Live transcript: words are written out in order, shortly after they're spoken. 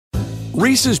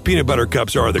Reese's peanut butter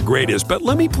cups are the greatest, but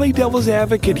let me play devil's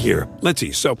advocate here. Let's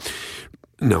see. So,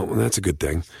 no, that's a good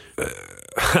thing.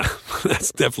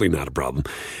 That's definitely not a problem.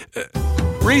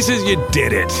 Reese's, you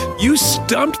did it. You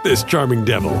stumped this charming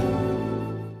devil.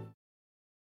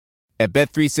 At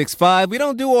Bet365, we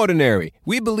don't do ordinary.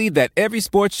 We believe that every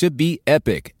sport should be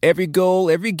epic. Every goal,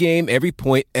 every game, every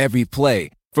point, every play.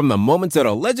 From the moments that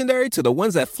are legendary to the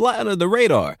ones that fly under the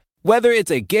radar. Whether it's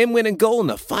a game-winning goal in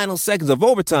the final seconds of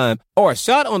overtime or a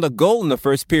shot on the goal in the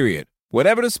first period.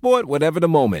 Whatever the sport, whatever the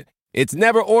moment. It's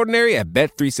never ordinary at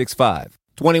Bet365.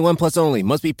 21 plus only.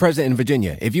 Must be present in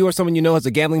Virginia. If you or someone you know has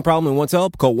a gambling problem and wants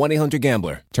help, call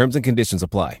 1-800-GAMBLER. Terms and conditions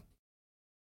apply.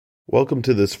 Welcome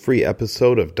to this free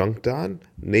episode of Dunked On.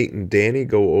 Nate and Danny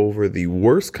go over the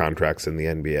worst contracts in the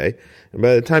NBA. And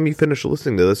by the time you finish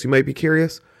listening to this, you might be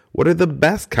curious, what are the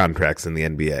best contracts in the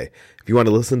NBA? If you want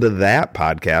to listen to that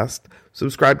podcast,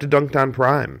 subscribe to Dunked On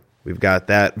Prime. We've got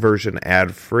that version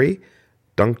ad-free,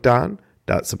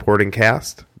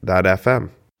 dunkedon.supportingcast.fm.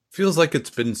 Feels like it's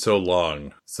been so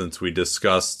long since we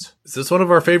discussed, is this one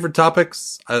of our favorite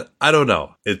topics? I don't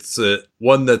know. It's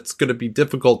one that's going to be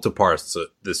difficult to parse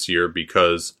this year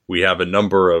because we have a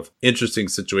number of interesting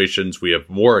situations. We have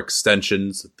more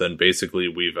extensions than basically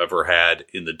we've ever had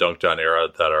in the Dunked On era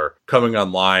that are coming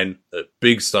online.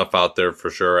 Big stuff out there for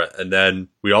sure. And then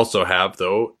we also have,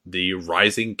 though, the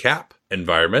rising cap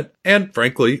environment. And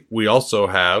frankly, we also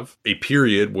have a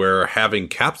period where having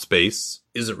cap space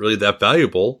isn't really that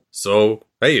valuable. So,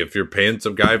 hey, if you're paying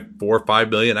some guy $4 or $5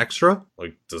 million extra,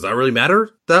 like, does that really matter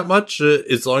that much?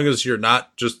 As long as you're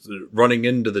not just running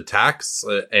into the tax,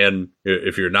 and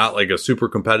if you're not like a super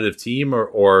competitive team,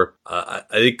 or I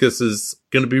think this is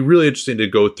going to be really interesting to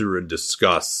go through and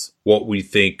discuss what we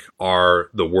think are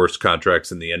the worst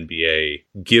contracts in the NBA,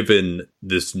 given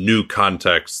this new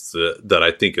context that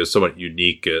I think is somewhat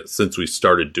unique since we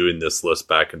started doing this list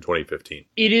back in 2015.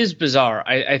 It is bizarre.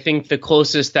 I think the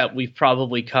closest that we've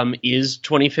probably come is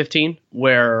 2015,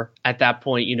 where at that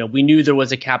point, we knew there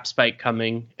was a cap spike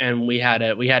coming, and we had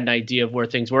an idea of where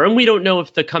things were. And we don't know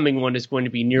if the coming one is going to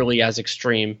be nearly as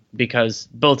extreme because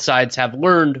both sides have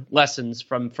learned lessons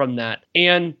from that.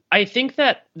 And I think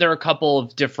that there are a couple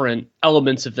of different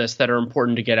elements of this that are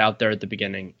important to get out there at the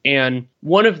beginning. And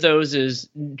one of those is,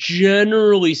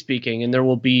 generally speaking, and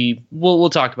we'll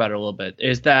talk about it a little bit,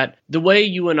 is that the way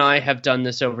you and I have done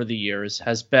this over the years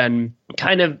has been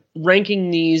kind of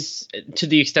ranking these to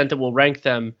the extent that we'll rank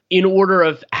them in order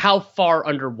of how far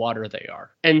underwater they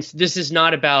are. And this is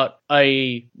not about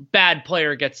a bad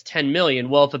player gets 10 million.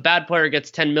 Well, if a bad player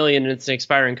gets 10 million and it's an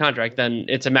expiring contract, then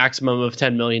it's a maximum of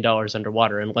 $10 million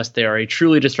underwater, unless they are a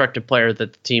truly destructive player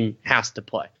that the team has to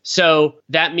play. So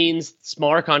that means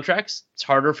smaller contracts. It's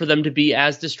harder for them to be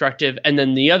as destructive. And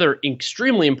then the other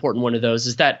extremely important one of those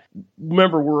is that,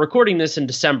 remember, we're recording this in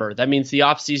December. That means the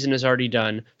offseason is already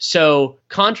done. So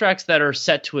contracts that are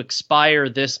set to expire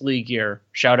this league year,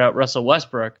 shout out Russell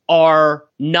Westbrook, are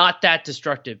not that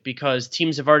destructive because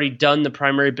teams have already done the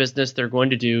primary business they're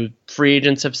going to do. Free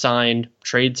agents have signed,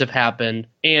 trades have happened.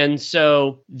 And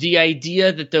so the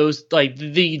idea that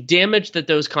the damage that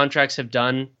those contracts have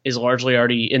done is largely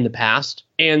already in the past.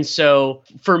 And so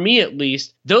for me, at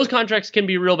least, those contracts can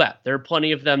be real bad. There are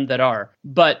plenty of them that are,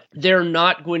 but they're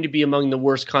not going to be among the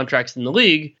worst contracts in the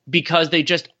league because they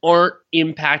just aren't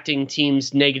impacting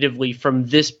teams negatively from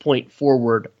this point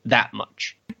forward that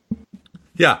much.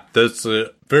 Yeah, that's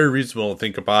very reasonable to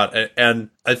think about. And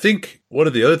I think one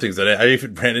of the other things that I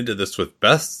even ran into this with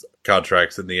best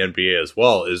contracts in the NBA as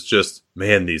well is just,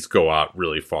 man, these go out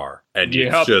really far. And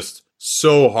It's just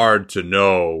so hard to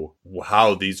know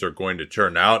how these are going to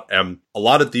turn out. And a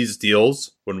lot of these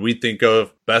deals, when we think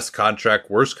of best contract,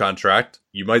 worst contract,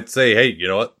 you might say, hey, you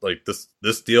know what? Like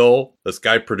this deal, this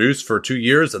guy produced for 2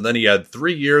 years, and then he had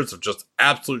 3 years of just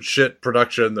absolute shit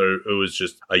production. It was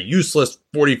just a useless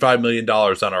 $45 million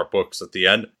on our books at the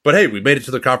end. But hey, we made it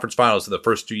to the conference finals in the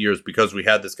first 2 years because we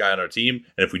had this guy on our team.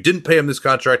 And if we didn't pay him this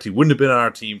contract, he wouldn't have been on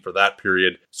our team for that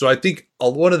period. So I think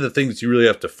one of the things you really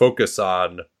have to focus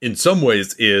on in some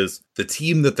ways is the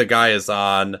team that the guy is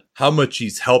on, how much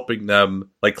he's helping them.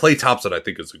 Like Klay Thompson, I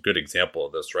think, is a good example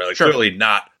of this, right? Like, sure. Clearly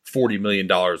not $40 million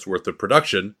worth of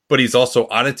production, but he's also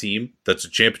on a team that's a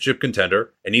championship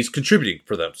contender and he's contributing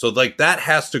for them. So like that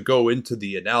has to go into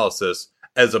the analysis,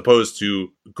 as opposed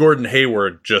to Gordon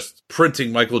Hayward just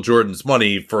printing Michael Jordan's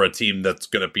money for a team that's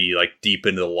going to be like deep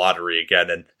into the lottery again.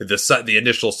 And the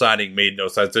initial signing made no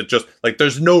sense. It just like,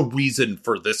 there's no reason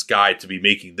for this guy to be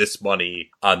making this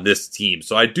money on this team.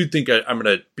 So I do think I'm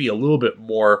going to be a little bit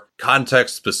more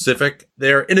context specific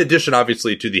there. In addition,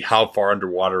 obviously, to the how far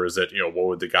underwater is it?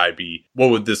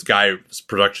 What would this guy's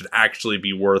production actually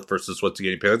be worth versus what's he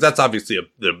getting paid? That's obviously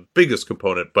the biggest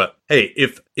component. But hey,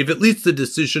 if at least the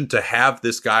decision to have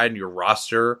this guy in your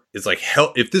roster is like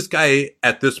if this guy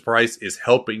at this price is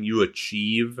helping you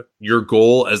achieve your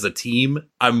goal as a team,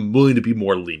 I'm willing to be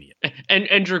more lenient.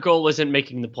 And your goal isn't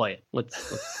making the play.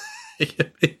 Let's...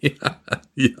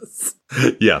 Yes.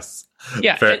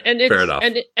 Yeah, fair enough.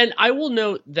 And I will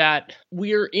note that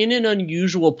we're in an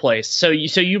unusual place. So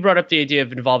you brought up the idea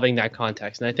of involving that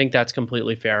context, and I think that's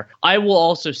completely fair. I will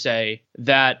also say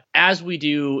that as we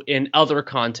do in other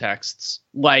contexts,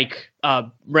 like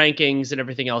rankings and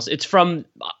everything else,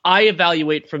 I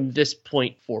evaluate from this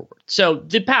point forward. So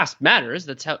the past matters.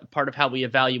 That's part of how we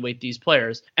evaluate these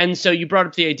players. And so you brought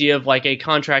up the idea of like a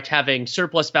contract having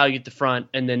surplus value at the front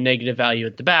and then negative value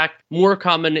at the back. More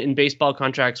common in baseball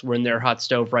contracts. We're in their hot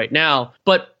stove right now,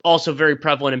 but also very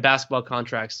prevalent in basketball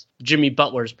contracts. Jimmy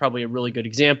Butler is probably a really good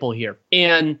example here.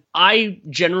 And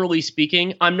generally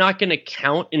speaking, I'm not going to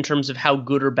count in terms of how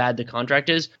good or bad the contract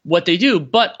is, what they do,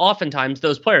 but oftentimes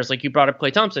those players, like you brought up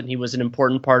Klay Thompson, he was an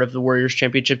important part of the Warriors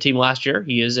championship team last year.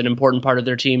 He is an important part of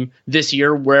their team this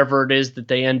year, wherever it is that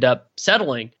they end up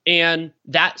settling. And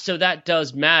that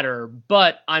does matter,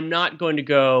 but I'm not going to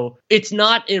go, it's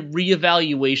not a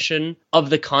reevaluation of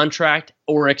the contract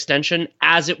or extension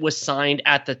as it was signed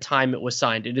at the time it was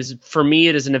signed. It is, for me,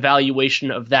 it is an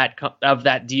evaluation of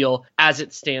that deal as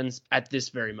it stands at this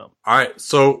very moment. All right,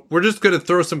 so we're just going to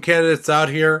throw some candidates out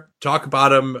here, talk about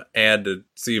them, and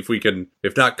see if we can,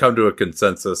 if not come to a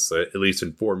consensus, at least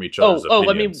inform each other's opinions.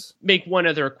 Let me make one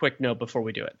other quick note before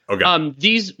we do it. Okay.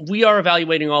 We are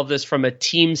evaluating all of this from a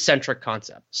team-centric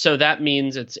concept. So that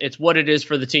means it's what it is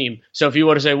for the team. So if you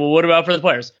want to say, well, what about for the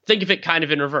players? Think of it kind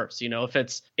of in reverse.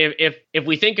 If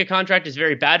we think a contract is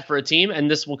very bad for a team, and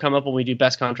this will come up when we do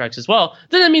best contracts as well,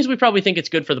 then that means we probably think it's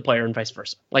good for the player and vice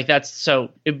versa. Like that's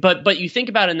so, but you think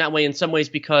about it in that way in some ways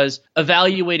because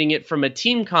evaluating it from a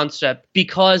team concept,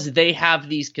 because they have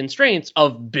these constraints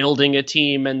of building a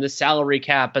team and the salary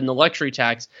cap and the luxury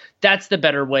tax, that's the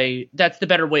better way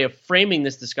of framing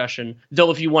this discussion.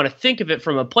 Though if you want to think of it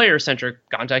from a player-centric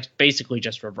context, basically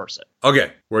just reverse it.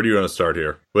 Okay, where do you want to start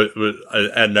here?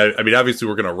 And I mean, obviously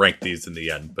we're going to rank these in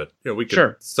the end, but we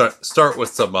can start with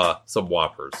some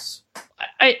whoppers.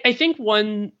 I think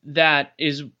one that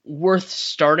is worth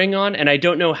starting on, and I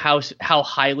don't know how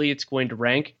highly it's going to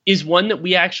rank, is one that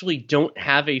we actually don't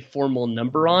have a formal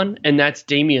number on, and that's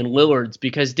Damian Lillard's,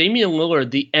 because Damian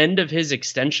Lillard, the end of his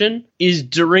extension is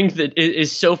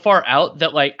so far out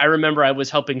that, like, I remember I was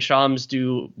helping Shams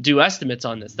do estimates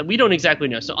on this that we don't exactly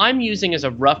know. So I'm using as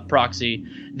a rough proxy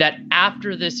that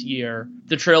after this year,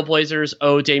 the Trailblazers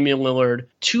owe Damian Lillard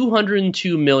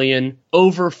 $202 million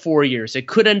over 4 years. It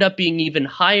could end up being even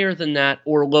higher than that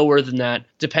or lower than that,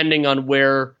 depending on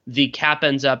where the cap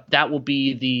ends up. That will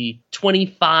be the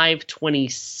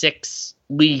 25-26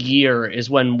 league year is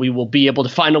when we will be able to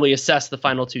finally assess the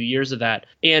final 2 years of that.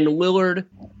 And Lillard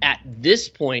at this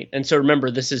point, and so remember,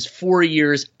 this is 4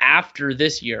 years after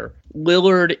this year,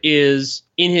 Lillard is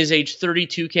in his age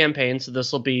 32 campaign, so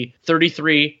this will be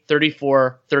 33,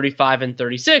 34, 35, and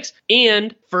 36.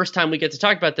 And first time we get to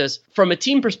talk about this, from a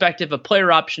team perspective, a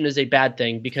player option is a bad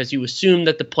thing because you assume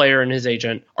that the player and his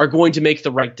agent are going to make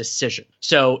the right decision.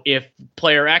 So if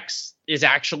player X is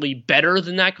actually better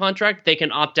than that contract, they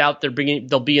can opt out.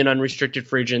 They'll be an unrestricted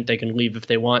free agent. They can leave if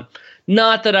they want.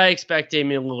 Not that I expect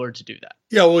Damian Lillard to do that.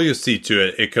 Yeah, well, you see to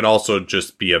it. It can also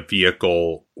just be a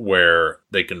vehicle where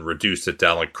they can reduce it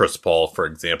down, like Chris Paul, for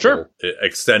example. Sure.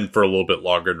 Extend for a little bit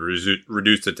longer and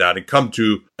reduce it down and come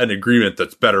to an agreement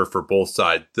that's better for both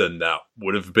sides than that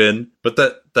would have been. But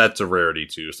that's a rarity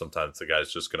too. Sometimes the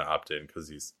guy's just going to opt in because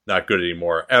he's not good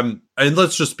anymore. And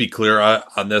let's just be clear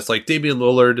on this. Like, Damian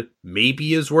Lillard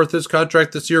maybe is worth his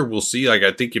contract this year. We'll see. Like,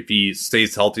 I think if he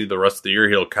stays healthy the rest of the year,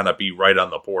 he'll kind of be right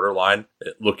on the borderline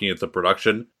looking at the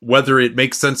production. Whether it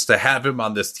makes sense to have him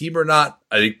on this team or not,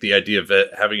 I think the idea of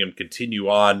having him continue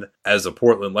on as a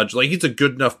Portland legend, like, he's a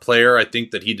good enough player. I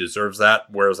think that he deserves that.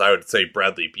 Whereas I would say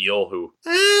Bradley Beal, who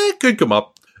could come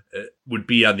up, would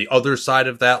be on the other side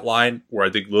of that line, where I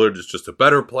think Lillard is just a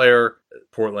better player.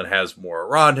 Portland has more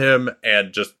around him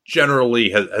and just generally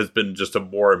has been just a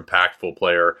more impactful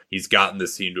player. He's gotten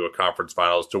this team to a conference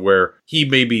finals to where he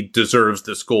maybe deserves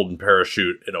this golden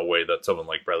parachute in a way that someone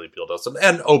like Bradley Beal doesn't.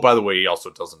 And, oh, by the way, he also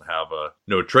doesn't have a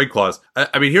no trade clause.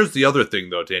 I mean, here's the other thing,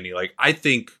 though, Danny. Like, I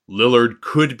think Lillard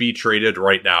could be traded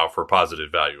right now for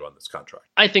positive value on this contract.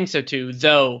 I think so, too,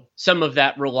 though some of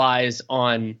that relies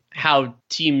on how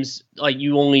teams, like,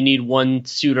 you only need one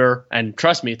suitor, and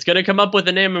trust me, it's going to come up with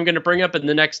a name I'm going to bring up in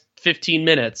the next 15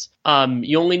 minutes.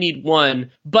 You only need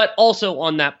one. But also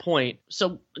on that point,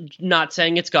 so not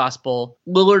saying it's gospel,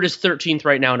 Lillard is 13th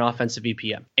right now in offensive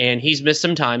EPM. And he's missed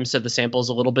some time, so the sample is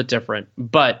a little bit different.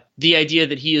 But the idea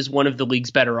that he is one of the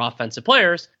league's better offensive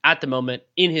players at the moment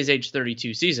in his age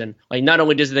 32 season, like not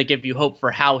only does that give you hope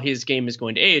for how his game is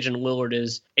going to age, and Lillard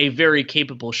is a very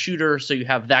capable shooter, so you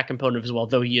have that component as well,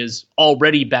 though he is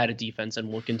already bad at defense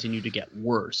and will continue to get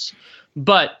worse.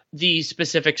 But the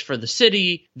specifics for the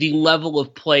city, the level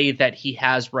of play that he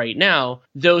has right now,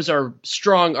 those are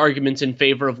strong arguments in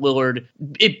favor of Lillard,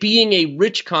 it being a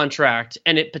rich contract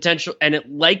and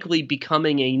it likely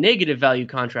becoming a negative value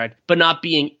contract, but not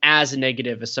being as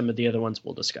negative as some of the other ones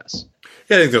we'll discuss.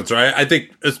 Yeah, I think that's right. I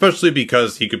think especially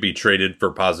because he could be traded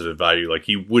for positive value, like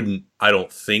he wouldn't, I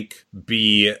don't think,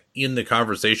 be in the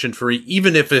conversation for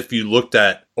even if you looked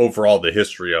at overall the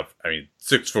history of,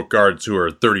 6-foot guards who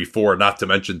are 34, not to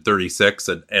mention 36,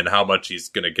 and how much he's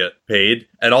going to get paid.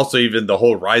 And also even the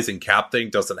whole rising cap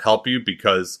thing doesn't help you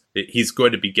because he's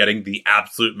going to be getting the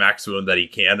absolute maximum that he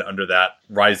can under that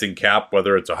rising cap,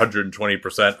 whether it's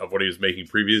 120% of what he was making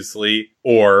previously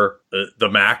or the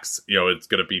max. It's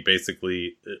going to be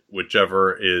basically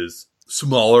whichever is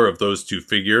smaller of those two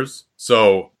figures.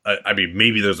 So,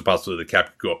 maybe there's a possibility the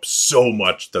cap could go up so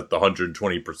much that the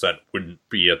 120% wouldn't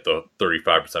be at the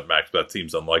 35% max, but that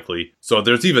seems unlikely. So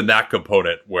there's even that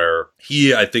component where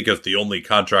he, I think, is the only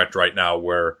contract right now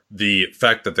where the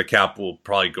fact that the cap will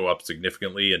probably go up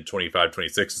significantly in 25,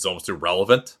 26 is almost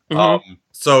irrelevant.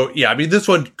 Mm-hmm. This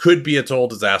one could be a total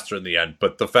disaster in the end,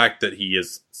 but the fact that he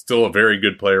is still a very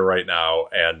good player right now,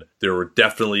 and there would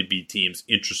definitely be teams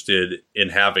interested in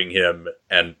having him,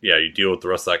 and you deal with the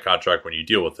rest of that contract when you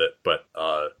deal with it. But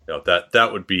that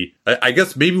would be, I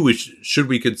guess maybe we should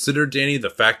we consider, Danny, the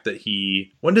fact that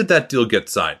when did that deal get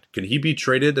signed? Can he be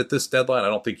traded at this deadline? I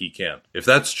don't think he can. If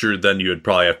that's true, then you would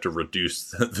probably have to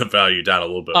reduce the value down a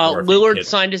little bit more. Lillard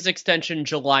signed his extension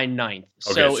July 9th.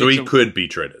 Okay, so he could be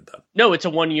traded then. No, it's a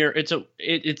 1 year.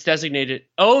 It's designated.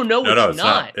 Oh no, it's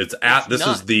not. This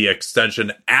is the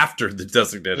extension after the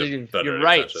designated. You're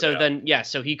right. So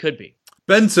so he could be.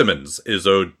 Ben Simmons is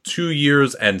owed 2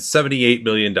 years and $78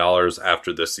 million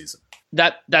after this season.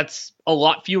 That's a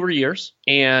lot fewer years,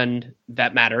 and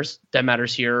that matters. That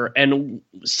matters here. And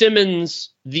Simmons,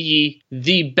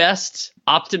 the best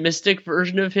optimistic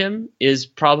version of him is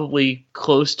probably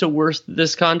close to worst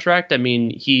this contract.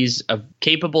 He's a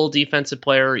capable defensive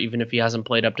player, even if he hasn't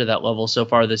played up to that level so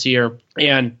far this year.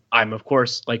 And I'm, of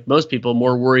course, like most people,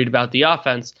 more worried about the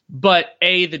offense. But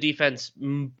the defense,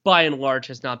 by and large,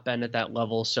 has not been at that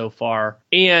level so far.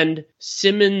 And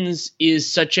Simmons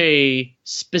is such a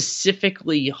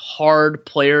specifically hard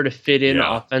player to fit in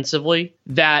offensively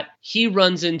that he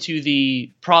runs into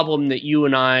the problem that you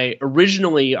and I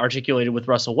originally articulated with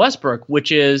Russell Westbrook,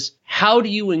 which is how do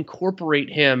you incorporate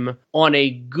him on a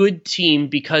good team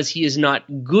because he is not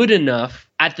good enough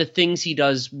at the things he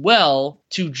does well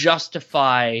to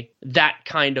justify that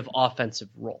kind of offensive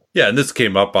role. Yeah, and this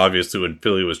came up obviously when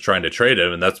Philly was trying to trade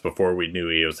him, and that's before we knew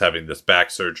he was having this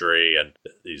back surgery and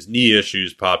these knee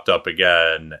issues popped up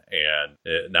again,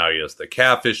 and now he has the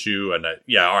calf issue, and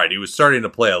all right, he was starting to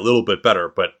play a little bit better,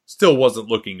 but still wasn't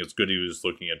looking as good as he was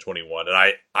looking at 21, and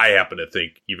I happen to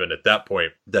think even at that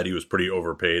point that he was pretty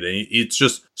overpaid, and it's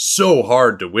just so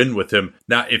hard to win with him.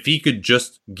 Now, if he could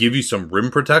just give you some rim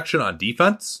protection on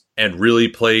defense and really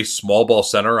play small ball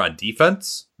center on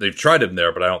defense, they've tried him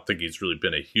there, but I don't think he's really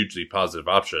been a hugely positive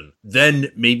option, then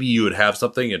maybe you would have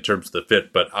something in terms of the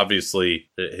fit. But obviously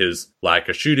his lack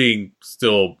of shooting,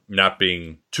 still not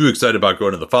being too excited about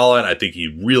going to the foul line. I think he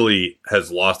really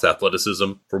has lost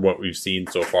athleticism from what we've seen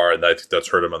so far, and I think that's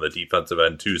hurt him on the defensive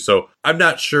end too. So I'm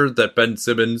not sure that Ben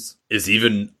Simmons is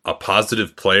even a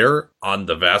positive player on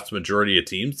the vast majority of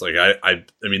teams. Like I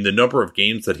mean, the number of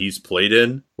games that he's played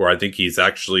in where I think he's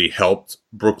actually helped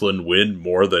Brooklyn win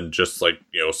more than just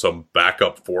some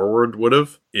backup forward would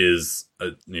have is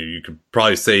you could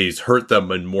probably say he's hurt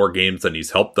them in more games than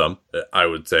he's helped them, I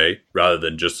would say, rather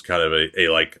than just kind of a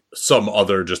like some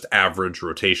other just average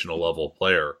rotational level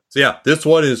player. So yeah, this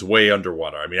one is way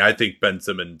underwater. I mean, I think Ben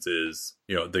Simmons is,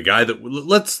 the guy that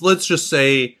let's just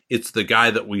say it's the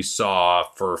guy that we saw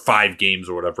for 5 games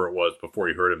or whatever it was before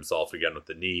he hurt himself again with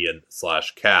the knee and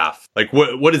 / calf. Like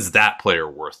what is that player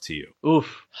worth to you?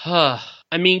 Oof.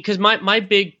 I mean, because my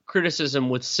big criticism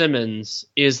with Simmons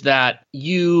is that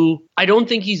I don't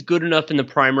think he's good enough in the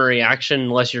primary action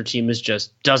unless your team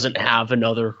doesn't have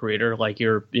another creator. Like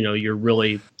you're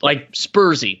really like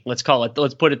Spursy, let's call it.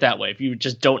 Let's put it that way. If you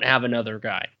just don't have another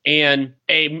guy, and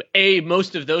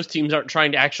most of those teams aren't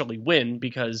trying to actually win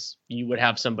because you would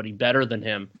have somebody better than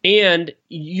him. And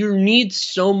you need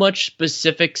so much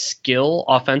specific skill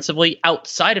offensively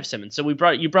outside of Simmons. So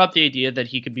you brought up the idea that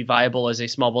he could be viable as a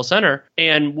small ball center,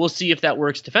 and we'll see if that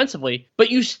works defensively.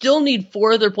 But you still need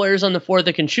 4 other players on the floor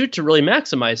that can shoot to really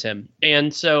maximize him.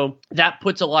 And so that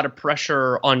puts a lot of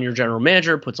pressure on your general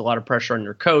manager, puts a lot of pressure on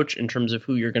your coach in terms of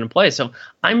who you're going to play. So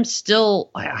I'm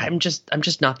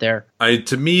just not there.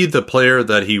 To me, the player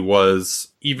that he was,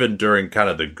 even during kind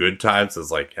of the good times,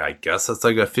 is like, I guess that's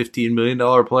like a $15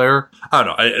 million player. I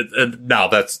don't know. And now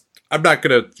I'm not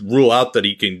going to rule out that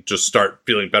he can just start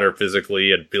feeling better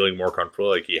physically and feeling more comfortable,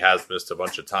 like he has missed a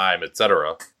bunch of time,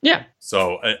 etc. Yeah.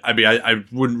 So, I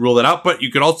wouldn't rule that out, but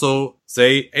you could also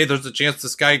say, hey, there's a chance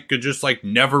this guy could just like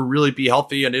never really be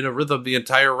healthy and in a rhythm the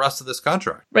entire rest of this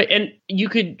contract. Right. And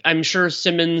I'm sure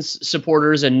Simmons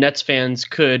supporters and Nets fans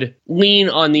could lean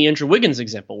on the Andrew Wiggins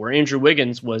example, where Andrew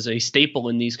Wiggins was a staple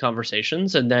in these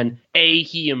conversations. And then A,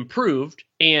 he improved,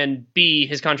 and B,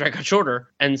 his contract got shorter.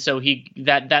 And so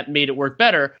that made it work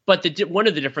better. But one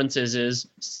of the differences is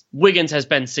Wiggins has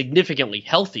been significantly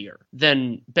healthier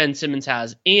than Ben Simmons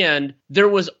has. And there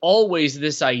was always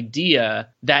this idea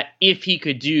that if he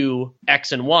could do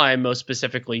X and Y, most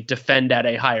specifically defend at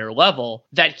a higher level,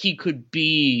 that he could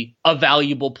be a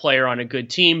valuable player on a good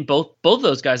team. Both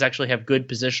those guys actually have good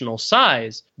positional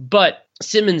size, but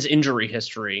Simmons' injury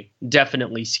history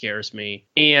definitely scares me.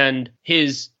 And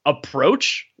his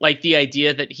approach, like the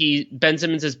idea that Ben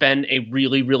Simmons has been a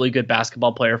really, really good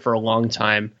basketball player for a long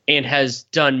time and has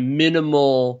done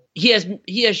minimal. He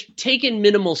has taken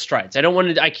minimal strides.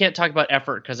 I can't talk about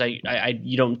effort because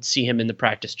you don't see him in the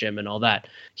practice gym and all that.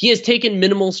 He has taken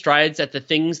minimal strides at the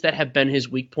things that have been his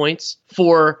weak points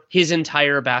for his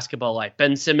entire basketball life.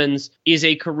 Ben Simmons is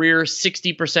a career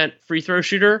 60% free throw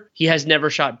shooter. He has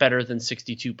never shot better than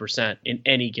 62% in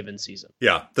any given season.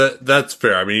 Yeah, that's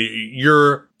fair. I mean,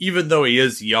 even though he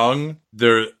is young,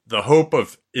 the hope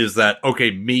is that,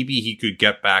 okay, maybe he could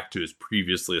get back to his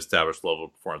previously established level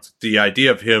of performance. The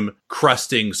idea of him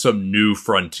cresting some new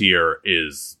frontier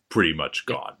is pretty much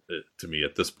gone to me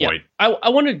at this point. Yeah. I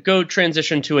want to go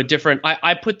transition to a different,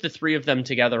 I put the 3 of them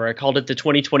together. I called it the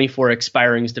 2024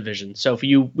 expirings division. So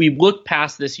we look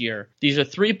past this year, these are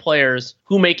 3 players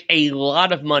who make a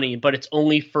lot of money, but it's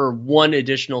only for 1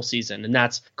 additional season. And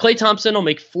that's Klay Thompson will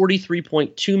make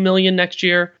 $43.2 million next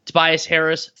year. Tobias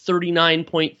Harris,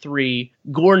 $39.3.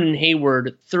 Gordon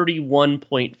Hayward,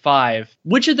 $31.5.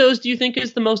 Which of those do you think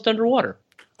is the most underwater?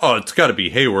 Oh, it's got to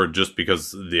be Hayward, just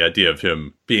because the idea of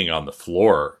him being on the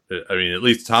floor. I mean, at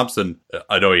least Thompson,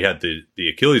 I know he had the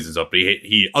Achilles and stuff, but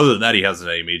he other than that, he hasn't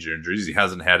had any major injuries. He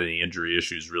hasn't had any injury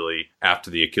issues really after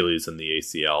the Achilles and the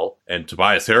ACL. And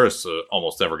Tobias Harris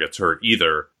almost never gets hurt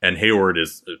either. And Hayward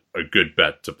is a good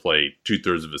bet to play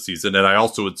 2/3 of a season. And I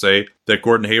also would say that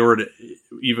Gordon Hayward,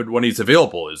 even when he's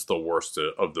available, is the worst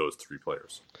of those 3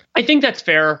 players. I think that's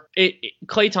fair.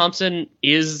 Klay Thompson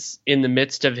is in the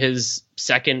midst of his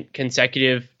second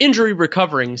consecutive injury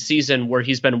recovering season where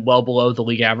he's been well below the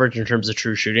league average in terms of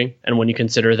true shooting. And when you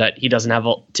consider that he doesn't have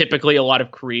typically a lot of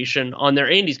creation on there,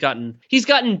 and he's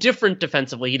gotten different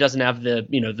defensively. He doesn't have the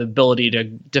ability to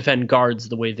defend guards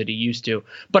the way that he used to.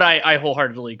 But I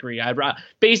wholeheartedly agree.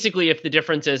 Basically, if the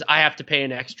difference is I have to pay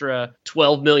an extra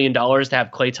 $12 million to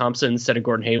have Klay Thompson instead of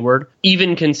Gordon Hayward,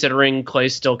 even considering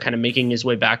Klay's still kind of making his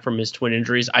way back from his twin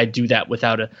injuries, I'd do that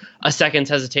without a second's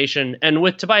hesitation. And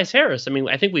with Tobias Harris,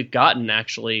 I think we've gotten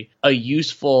actually a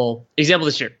useful example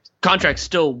this year. Contract's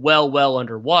still well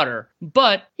underwater,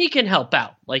 but he can help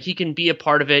out. Like, he can be a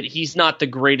part of it. He's not the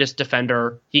greatest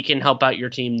defender. He can help out your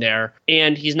team there.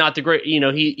 And he's not the great,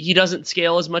 he doesn't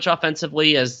scale as much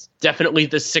offensively as definitely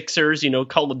the Sixers, the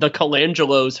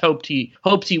Colangelos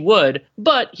hoped he would,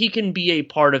 but he can be a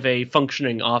part of a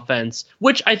functioning offense,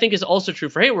 which I think is also true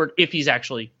for Hayward if he's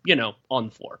actually, on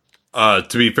the floor.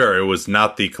 To be fair, it was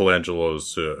not the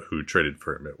Colangelos who traded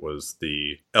for him. It was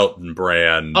the Elton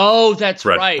Brand. Oh, that's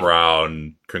Brett right.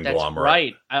 Brown conglomerate. That's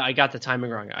right. I got the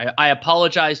timing wrong. I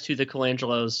apologize to the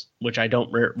Colangelos, which I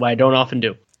don't often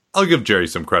do. I'll give Jerry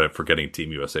some credit for getting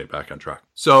Team USA back on track.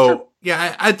 So, sure.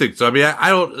 Yeah, I think so. I mean, I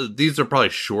don't. These are probably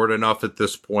short enough at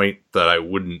this point that I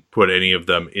wouldn't put any of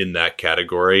them in that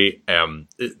category.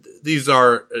 These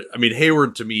are. I mean,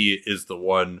 Hayward to me is the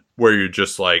one where you're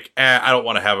just like, I don't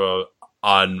want to have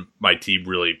on my team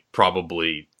really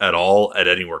probably at all at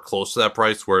anywhere close to that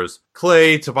price. Whereas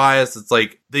Klay, Tobias, it's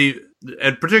like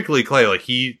and particularly Klay, like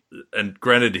and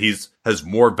granted has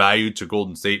more value to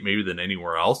Golden State maybe than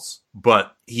anywhere else,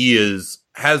 but he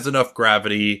has enough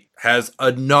gravity, has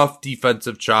enough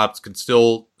defensive chops, can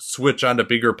still switch onto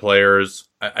bigger players.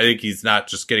 I think he's not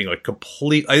just getting like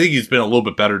complete. I think he's been a little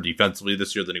bit better defensively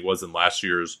this year than he was in last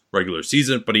year's regular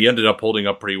season, but he ended up holding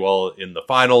up pretty well in the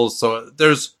finals. So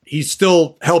he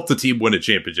still helped the team win a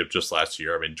championship just last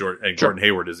year. I mean, Gordon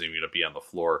Hayward isn't even going to be on the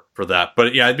floor for that.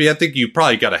 But yeah, I mean, I think you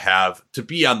probably got to have to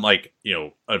be on like,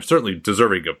 I'm certainly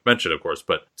deserving of mention, of course,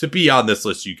 but to be on this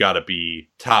list, you got to be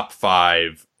top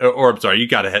 5, or I'm sorry, you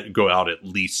got to go out at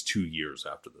least 2 years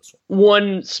after this one.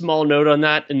 One small note on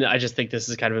that, and I just think this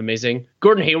is kind of amazing.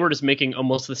 Gordon Hayward is making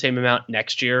almost the same amount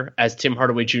next year as Tim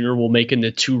Hardaway Jr. will make in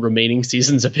the 2 remaining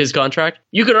seasons of his contract.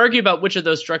 You can argue about which of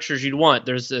those structures you'd want.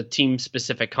 There's a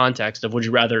team-specific context of would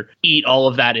you rather eat all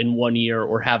of that in 1 year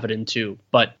or have it in 2.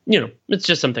 But, it's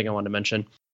just something I wanted to mention.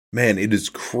 Man, it is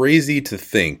crazy to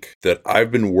think that I've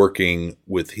been working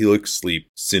with Helix Sleep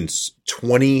since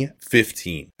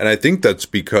 2015. And I think that's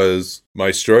because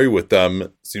my story with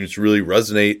them seems to really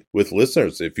resonate with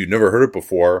listeners. If you've never heard it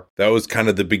before, that was kind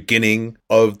of the beginning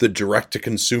of the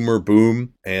direct-to-consumer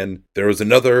boom. And there was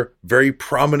another very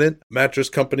prominent mattress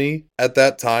company at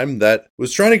that time that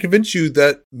was trying to convince you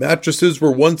that mattresses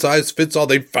were one size fits all.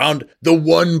 They found the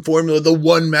one formula, the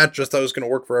one mattress that was going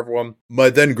to work for everyone. My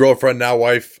then girlfriend, now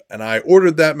wife, and I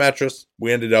ordered that mattress.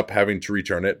 We ended up having to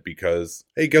return it because,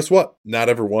 hey, guess what? Not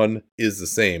everyone is the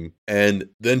same. And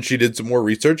then she did some more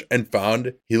research and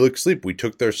found Helix Sleep. We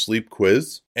took their sleep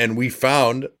quiz and we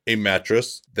found a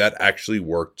mattress that actually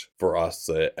worked for us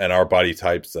and our body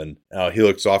types. And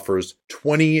Helix offers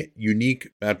 20 unique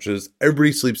mattresses.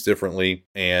 Everybody sleeps differently.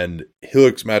 And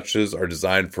Helix mattresses are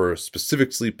designed for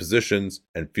specific sleep positions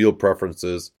and field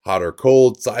preferences, hot or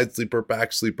cold, side sleeper,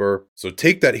 back sleeper. So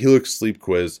take that Helix Sleep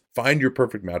quiz, find your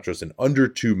perfect mattress in under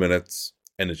 2 minutes.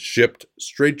 And it's shipped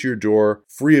straight to your door,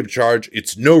 free of charge.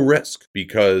 It's no risk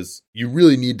because you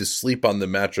really need to sleep on the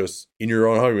mattress in your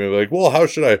own home. You're like, well, how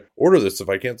should I order this if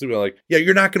I can't sleep? I'm like, yeah,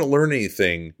 you're not going to learn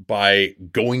anything by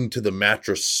going to the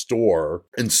mattress store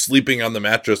and sleeping on the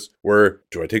mattress where,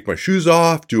 do I take my shoes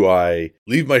off? Do I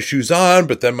leave my shoes on,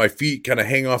 but then my feet kind of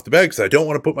hang off the bed because I don't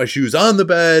want to put my shoes on the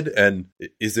bed? And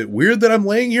is it weird that I'm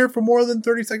laying here for more than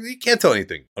 30 seconds? You can't tell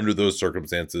anything under those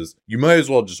circumstances. You might as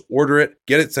well just order it,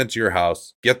 get it sent to your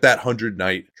house, get that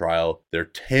 100-night trial, their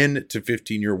 10 to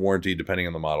 15-year warranty, depending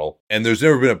on the model. And there's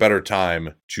never been a better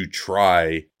time to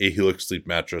try a Helix Sleep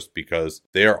mattress because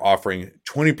they are offering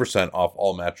 20% off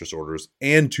all mattress orders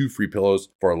and 2 free pillows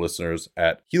for our listeners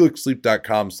at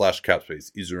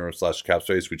helixsleep.com/capspace. Easy to remember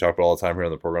 /capspace. We talk about all the time here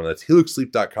on the program. That's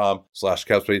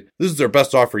helixsleep.com/capspace. This is their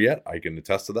best offer yet. I can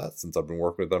attest to that since I've been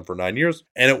working with them for 9 years.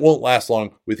 And it won't last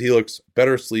long with Helix.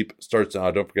 Better sleep starts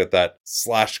now. Don't forget that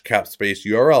 /capspace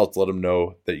URL to let them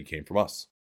know that you came from us.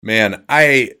 Man,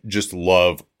 I just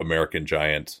love American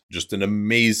Giant. Just an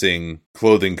amazing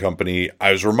clothing company.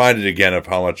 I was reminded again of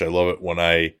how much I love it when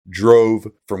I drove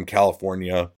from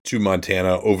California to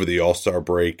Montana over the All-Star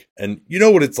break. And you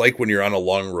know what it's like when you're on a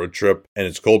long road trip and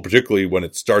it's cold, particularly when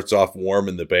it starts off warm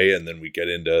in the Bay and then we get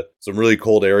into some really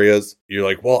cold areas. You're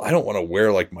like, well, I don't want to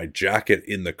wear like my jacket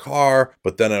in the car,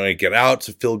 but then when I get out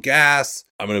to fill gas,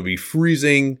 I'm going to be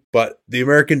freezing. But the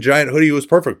American Giant hoodie was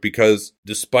perfect because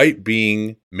despite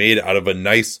being made out of a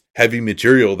nice heavy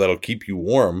material that'll keep you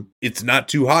warm, it's not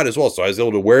too hot as well. So I was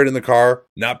able to wear it in the car,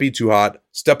 not be too hot,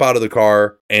 step out of the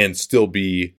car, and still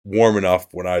be warm enough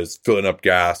when I was filling up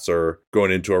gas or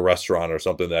going into a restaurant or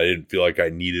something that I didn't feel like I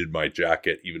needed my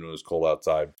jacket even when it was cold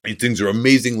outside. These things are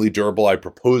amazingly durable. I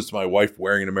proposed to my wife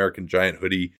wearing an American Giant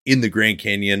hoodie in the Grand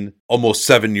Canyon almost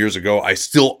 7 years ago. I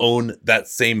still own that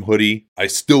same hoodie. I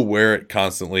still wear it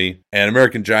constantly. And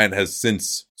American Giant has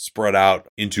since spread out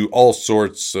into all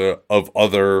sorts of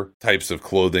other types of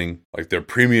clothing, like their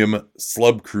premium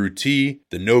Slub Crew tee,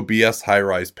 the No BS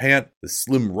high-rise pant, the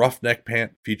slim roughneck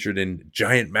pant featured in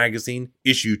Giant Magazine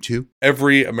issue 2.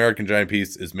 Every American Giant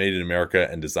piece is made in America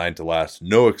and designed to last,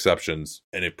 no exceptions,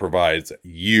 and it provides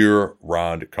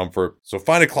year-round comfort. So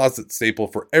find a closet staple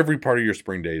for every part of your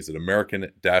spring days at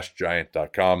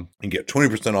American-Giant.com and get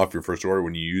 20% off your first order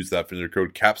when you use that familiar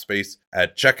code CAPSPACE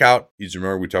at checkout. Easy to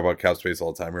remember, we talk about CAPSPACE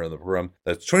all the time here on the program.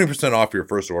 That's 20% off your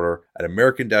first order at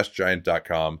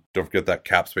American-Giant.com. Don't forget that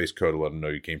CAPSPACE code to let them know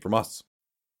you came from us.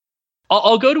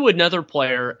 I'll go to another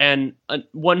player and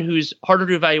one who's harder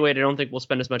to evaluate. I don't think we'll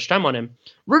spend as much time on him.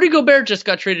 Rudy Gobert just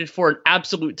got traded for an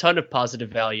absolute ton of positive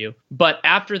value, but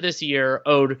after this year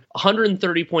owed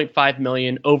 $130.5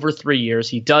 million over 3 years.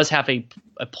 He does have a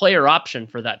player option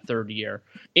for that third year.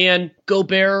 And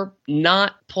Gobert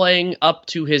not playing up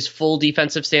to his full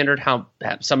defensive standard. How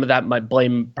some of that my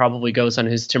blame probably goes on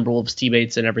his Timberwolves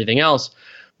teammates and everything else.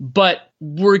 but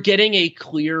we're getting a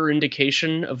clear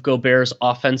indication of Gobert's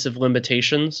offensive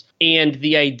limitations and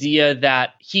the idea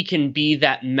that he can be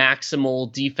that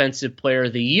maximal defensive player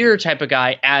of the year type of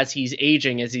guy as he's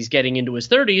aging, as he's getting into his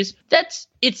 30s.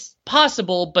 It's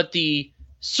possible, but the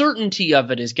certainty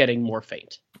of it is getting more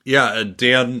faint. Yeah, and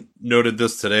Dan noted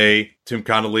this today. Tim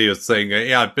Connolly is saying,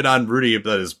 yeah, I've been on Rudy,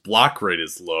 but his block rate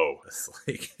is low. It's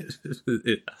like,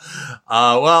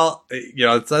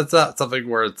 that's not something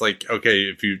where it's like, okay,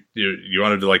 if you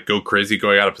wanted to like go crazy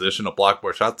going out of position to block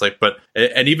more shots,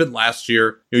 and even last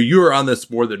year, you were on this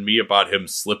more than me about him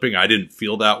slipping. I didn't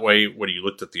feel that way when you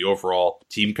looked at the overall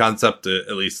team concept,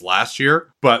 at least last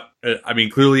year. But I mean,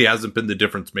 clearly he hasn't been the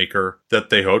difference maker that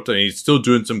they hoped. And he's still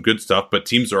doing some good stuff, but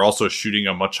teams are also shooting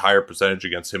a much higher percentage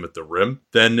against him at the rim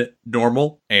than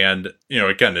normal. And,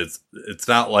 again, it's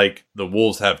not like the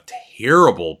Wolves have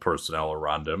terrible personnel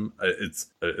around him. It's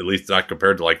at least not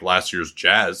compared to like last year's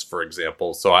Jazz, for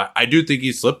example. So I do think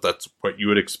he slipped. That's what you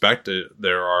would expect.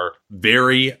 There are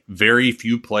very, very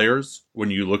few players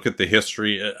when you look at the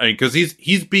history. I mean, because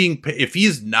he's being, if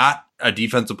he's not a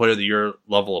defensive player of the year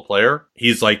level of player,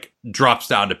 he's like drops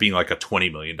down to being like a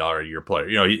 $20 million a year player.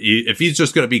 If he's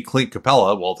just going to be Clint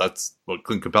Capella, well, that's what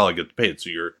Clint Capella gets paid. So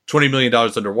you're $20 million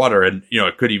underwater. And,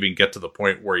 it could even get to the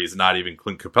point where he's not even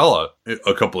Clint Capella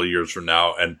a couple of years from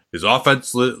now. And his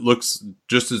offense looks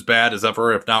just as bad as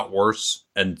ever, if not worse.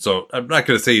 And so I'm not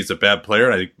going to say he's a bad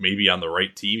player. I think maybe on the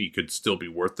right team, he could still be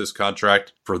worth this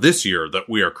contract for this year that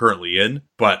we are currently in.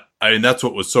 But I mean, that's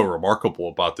what was so remarkable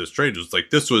about this trade. It was like,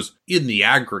 this was in the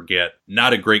aggregate,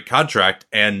 not a great contract.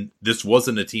 And this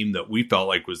wasn't a team that we felt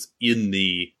like was in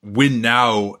the win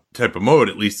now type of mode,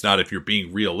 at least not if you're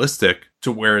being realistic,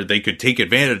 to where they could take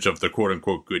advantage of the quote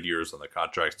unquote good years on the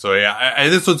contract. So yeah,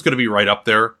 this one's going to be right up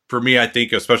there for me, I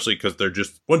think, especially because they're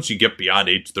just, once you get beyond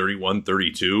age 31,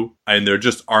 32, and there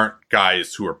just aren't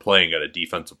guys who are playing at a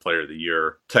defensive player of the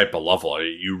year type of level.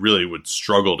 You really would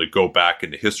struggle to go back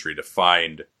into history to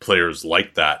find players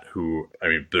like that who, I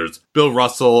mean, there's Bill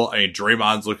Russell. I mean,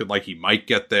 Draymond's looking like he might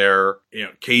get there.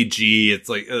 KG, it's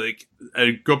like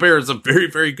Gobert is a very,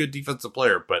 very good defensive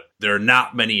player, but there are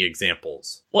not many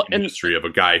examples in history of a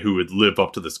guy who would live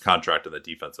up to this contract in the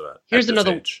defensive end. Here's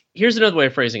another way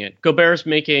of phrasing it. Gobert's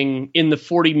making in the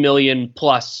 40 million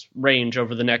plus range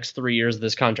over the next 3 years of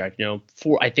this contract.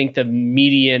 I think the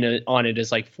median on it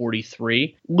is like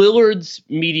 43. Lillard's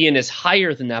median is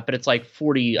higher than that, but it's like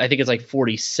 40. I think it's like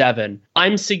 47.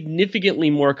 I'm significantly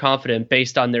more confident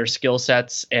based on their skill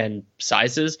sets and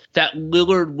sizes that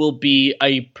Lillard will be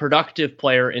a productive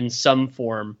player in some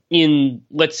form in,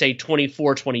 let's say,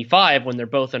 24, 25 when they're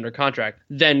both under contract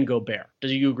than Gobert.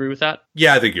 Do you agree with that?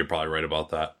 Yeah, I think you're probably right about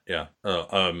that. Yeah.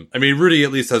 I mean, Rudy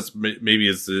at least has maybe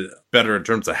is better in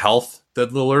terms of health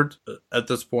than Lillard at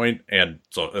this point. And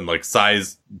like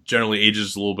size generally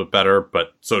ages a little bit better,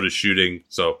 but so does shooting.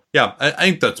 So yeah, I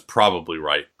think that's probably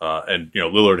right. And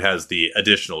Lillard has the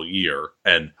additional year,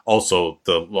 and also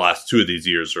the last two of these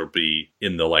years will be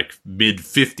in the like mid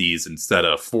 50s instead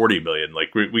of 40 million.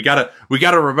 Like we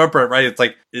gotta remember it, right? It's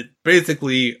like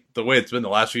basically the way it's been the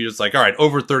last few years, like, all right,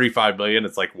 over 35 million,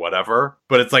 it's like whatever.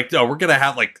 But it's like, no, we're going to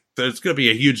have like, there's going to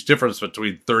be a huge difference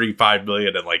between 35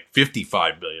 million and like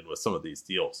 55 million with some of these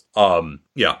deals.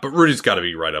 Yeah, but Rudy's got to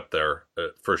be right up there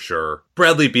for sure.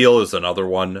 Bradley Beal is another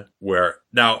one where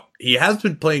now he has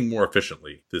been playing more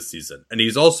efficiently this season. And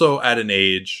he's also at an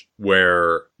age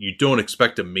where you don't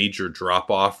expect a major drop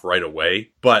off right away.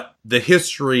 But the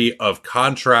history of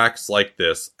contracts like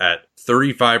this at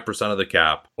 35% of the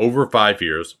cap over 5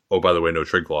 years. Oh, by the way, no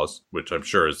trade clause, which I'm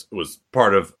sure was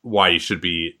part of why he should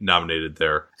be nominated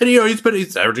there. And,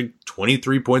 he's averaging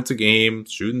 23 points a game,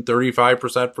 shooting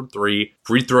 35% from three,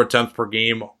 free throw attempts per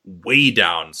game, way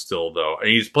down still, though. And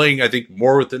he's playing, I think,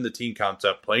 more within the team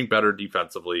concept, playing better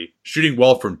defensively, shooting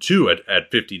well from two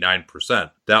at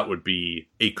 59%. That would be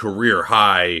a career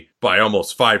high by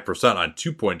almost 5% on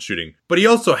 2-point shooting. But he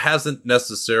also hasn't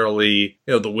necessarily,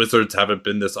 the Wizards haven't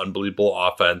been this unbelievable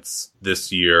offense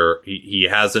this year. He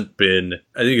hasn't been,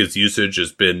 I think his usage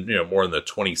has been, more in the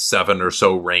 27 or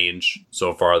so range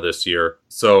so far this year.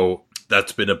 So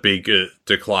that's been a big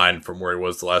decline from where he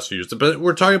was the last few years. But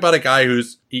we're talking about a guy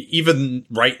who's, even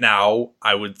right now,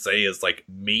 I would say is like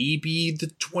maybe the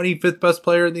 25th best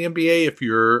player in the NBA if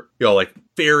you're, like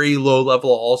very low level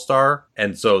all-star.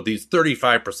 And so these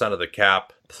 35% of the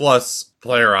cap plus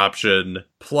player option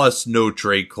plus no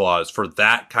trade clause for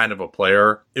that kind of a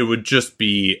player, it would just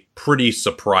be pretty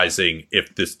surprising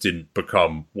if this didn't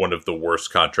become one of the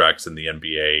worst contracts in the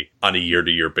NBA on a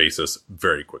year-to-year basis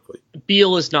very quickly.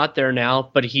 Beal is not there now,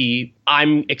 but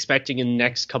I'm expecting in the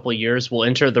next couple of years we'll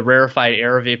enter the rarefied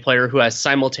era of a player who has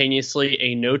simultaneously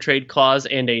a no trade clause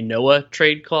and a Noah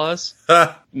trade clause.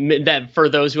 That for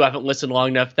those who haven't listened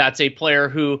long enough, that's a player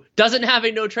who doesn't have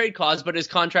a no trade clause, but his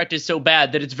contract is so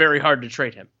bad that it's very hard to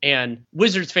trade him. And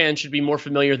Wizards fans should be more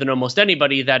familiar than almost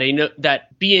anybody that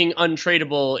that being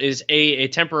untradeable is a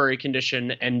temporary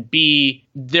condition, and B,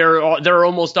 there are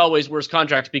almost always worse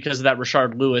contracts because of that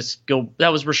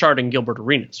that was Richard and Gilbert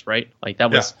Arenas, right? Like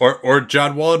that was or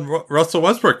John Wall and Russell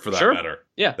Westbrook for that matter.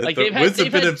 Yeah, like Wizards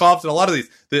have been involved in a lot of these.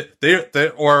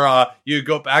 You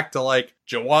go back to like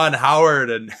Juwan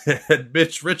Howard and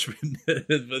Mitch Richmond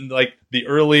in like the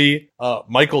early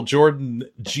Michael Jordan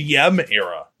GM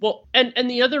era. Well, and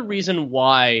the other reason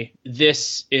why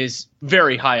this is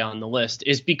very high on the list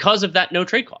is because of that no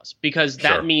trade clause, because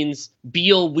that means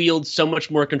Beal wields so much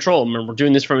more control. Remember, we're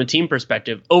doing this from a team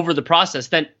perspective over the process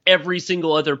than every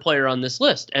single other player on this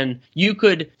list. And you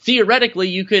could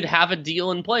have a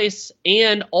deal in place,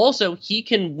 and also he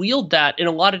can wield that in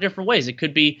a lot of different ways. It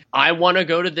could be, I want to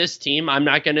go to this team, I'm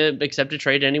not going to accept a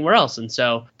trade anywhere else. And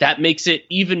so that makes it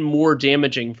even more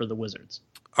damaging for the Wizards.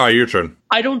 All right, your turn.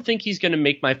 I don't think he's going to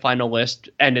make my final list,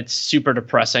 and it's super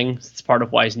depressing. It's part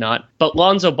of why he's not. But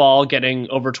Lonzo Ball getting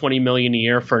over $20 million a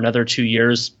year for another 2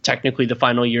 years, technically the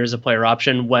final year is a player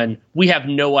option, when we have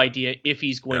no idea if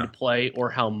he's going to play or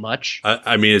how much.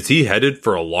 I mean, is he headed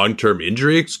for a long-term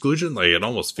injury exclusion? Like, it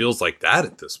almost feels like that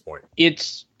at this point.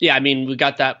 Yeah, I mean, we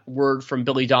got that word from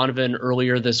Billy Donovan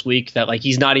earlier this week that like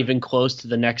he's not even close to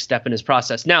the next step in his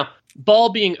process. Now, Ball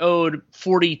being owed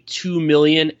 $42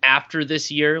 million after this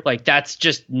year, like that's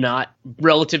just not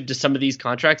relative to some of these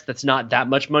contracts. That's not that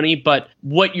much money, but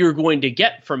what you're going to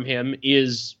get from him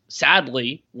is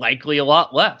sadly likely a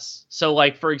lot less. So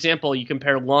like, for example, you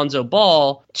compare Lonzo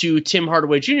Ball to Tim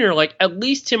Hardaway Jr., like at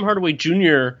least Tim Hardaway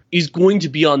Jr. is going to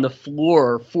be on the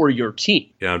floor for your team.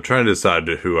 Yeah, I'm trying to decide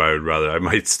who I would rather. I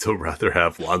might still rather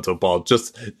have Lonzo Ball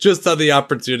just on the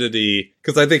opportunity,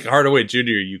 because I think Hardaway Jr.,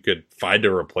 you could find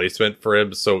a replacement for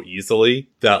him so easily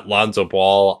that Lonzo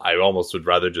Ball, I almost would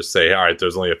rather just say, all right,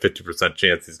 there's only a 50%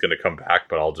 chance he's going to come back,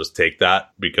 but I'll just take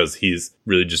that because he's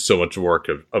really just so much work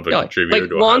of a contributor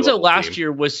to a Lonzo last team.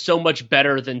 year was so much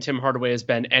better than Tim Hardaway has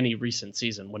been any recent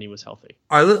season when he was healthy.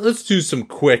 All right, let's do some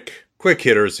quick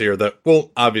hitters here that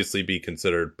won't obviously be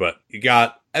considered, but you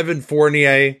got Evan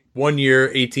Fournier, 1 year,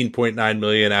 $18.9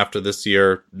 million after this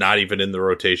year, not even in the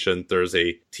rotation. There's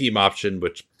a team option,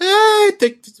 which I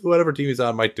think whatever team he's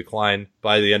on might decline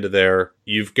by the end of there.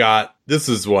 You've got, this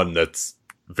is one that's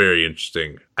very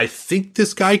interesting. I think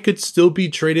this guy could still be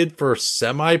traded for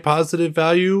semi-positive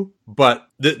value, but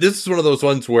this is one of those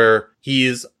ones where he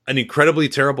is an incredibly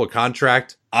terrible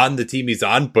contract on the team he's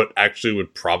on, but actually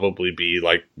would probably be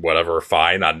like whatever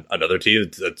fine on another team.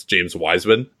 That's James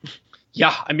Wiseman.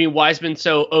 Yeah, I mean, Wiseman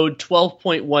owed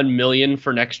 $12.1 million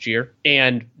for next year,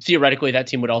 and theoretically that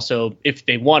team would also, if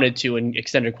they wanted to and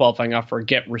extended qualifying offer,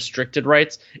 get restricted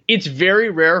rights. It's very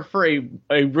rare for a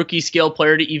rookie scale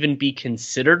player to even be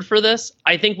considered for this.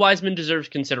 I think Wiseman deserves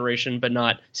consideration, but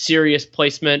not serious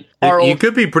placement. He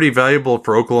could be pretty valuable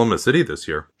for Oklahoma City this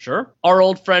year. Sure. Our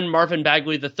old friend Marvin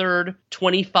Bagley III,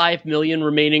 $25 million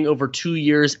remaining over 2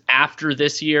 years after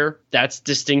this year. That's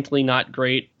distinctly not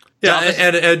great. Yeah,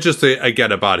 and just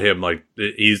again about him, like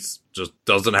he's just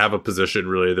doesn't have a position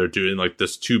really. They're doing like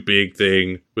this too big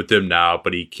thing with him now,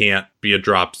 but he can't be a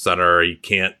drop center. He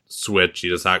can't switch. He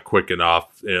is not quick enough.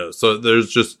 You know, so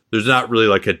there's not really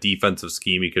like a defensive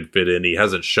scheme he could fit in. He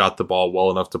hasn't shot the ball well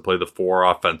enough to play the four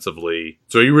offensively.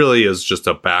 So he really is just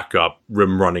a backup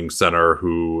rim running center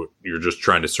who you're just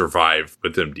trying to survive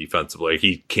with him defensively.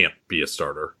 He can't be a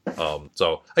starter.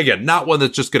 So again, not one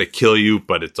that's just going to kill you,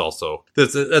 but it's also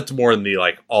that's more in the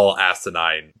like all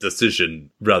asinine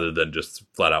decision rather than just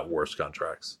flat out worse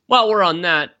contracts. While we're on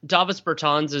that, Davis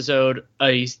Bertans is owed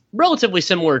a relatively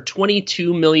similar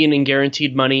 $22 million in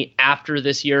guaranteed money after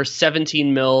this year,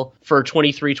 $17 million for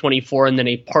 23-24, and then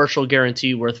a partial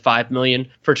guarantee worth $5 million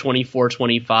for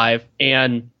 24-25.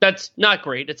 And that's not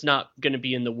great. It's not going to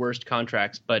be in the worst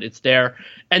contracts, but it's there.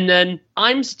 And then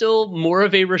I'm still more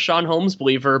of a Richaun Holmes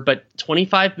believer, but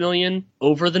 $25 million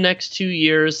over the next 2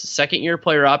 years, second year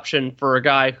player option for a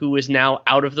guy who is now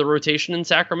out of the rotation in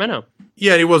Sacramento.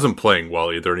 Yeah, he wasn't playing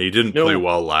well either, and he didn't No. play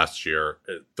well last year.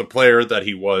 The player that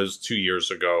he was 2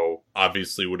 years ago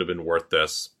obviously would have been worth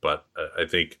this, but I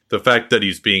think the fact that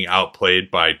he's being outplayed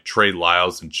by Trey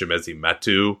Lyles and Chimezie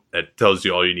Metu, that tells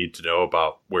you all you need to know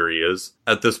about where he is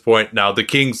at this point. Now, the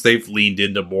Kings, they've leaned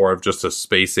into more of just a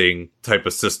spacing type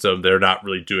of system. They're not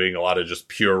really doing a lot of just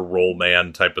pure roll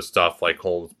man type of stuff like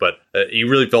Holmes, but he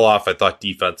really fell off, I thought,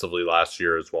 defensively last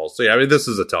year as well. So, yeah, I mean, this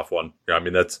is a tough one. I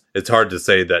mean, it's hard to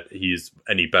say that he's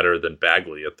any better than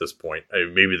Bagley at this point. I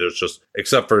mean, maybe there's just,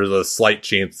 except for the slight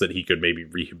chance that he could maybe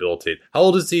rehabilitate. How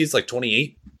old is he? He's like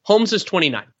 28? Holmes is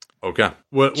 29. Okay.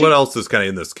 What else is kind of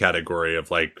in this category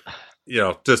of like,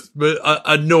 just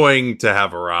annoying to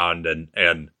have around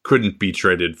and couldn't be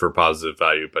traded for positive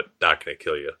value, but not going to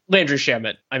kill you? Landry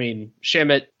Shamet. I mean,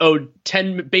 Shamet owed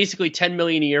basically $10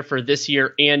 million a year for this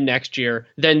year and next year,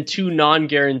 then 2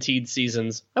 non-guaranteed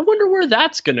seasons. I wonder where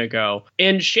that's going to go.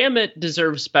 And Shamet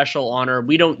deserves special honor.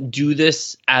 We don't do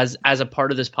this as a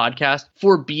part of this podcast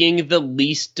for being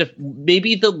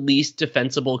maybe the least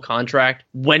defensible contract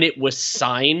when it was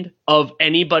signed of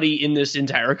anybody in this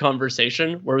entire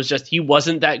conversation, where it was just he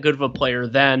wasn't that good of a player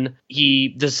then.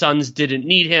 The Suns didn't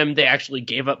need him. They actually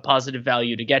gave up positive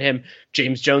value to get him.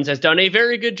 James Jones has done a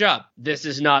very good job. This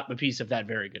is not a piece of that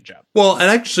very good job. Well, and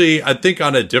actually, I think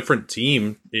on a different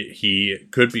team, he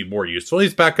could be more useful.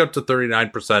 He's back up to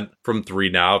 39% from 3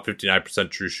 now, 59%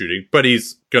 true shooting, but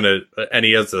and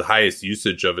he has the highest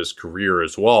usage of his career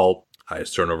as well.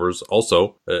 Highest turnovers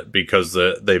also because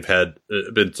they've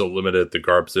been so limited at the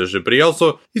guard position. But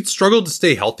he struggled to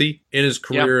stay healthy in his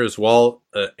career as well.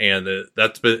 And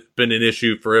that's been an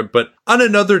issue for him. But on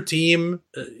another team,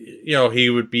 he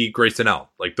would be Grayson Allen.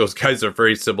 Like, those guys are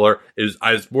very similar.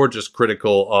 I was more just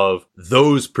critical of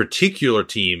those particular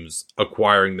teams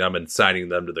acquiring them and signing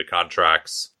them to the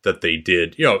contracts that they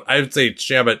did. I would say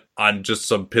Shamet on just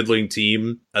some piddling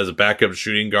team as a backup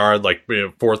shooting guard, like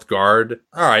fourth guard.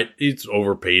 All right, he's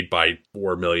overpaid by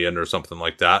 $4 million or something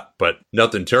like that, but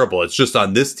nothing terrible. It's just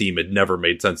on this team, it never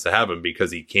made sense to have him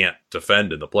because he can't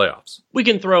defend in the playoffs. We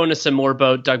can throw in a similar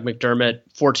boat, Doug McDermott,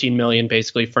 $14 million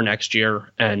basically for next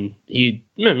year, and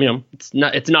it's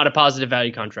not a positive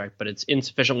value contract, but it's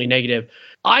insufficiently negative.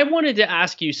 I wanted to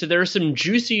ask you, so there are some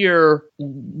juicier,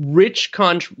 rich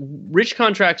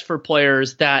contracts for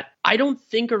players that I don't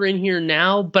think are in here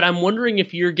now, but I'm wondering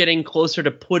if you're getting closer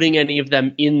to putting any of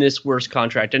them in this worst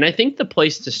contract. And I think the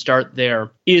place to start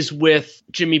there is with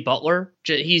Jimmy Butler.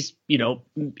 He's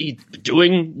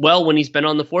doing well when he's been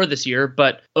on the floor this year,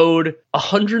 but owed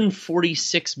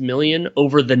 $146 million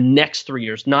over the next 3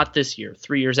 years, not this year,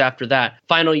 3 years after that.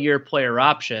 Final year player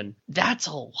option. That's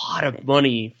a lot of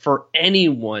money for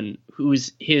anyone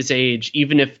who's his age,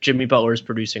 even if Jimmy Butler is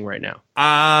producing right now.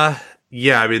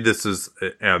 Yeah, I mean, this is,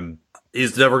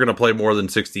 he's never going to play more than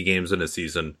 60 games in a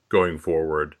season going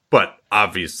forward, but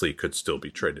obviously could still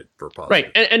be traded for positive.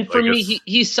 Right. And for me,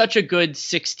 he's such a good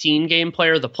 16-game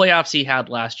player. The playoffs he had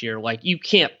last year, you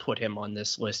can't put him on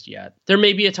this list yet. There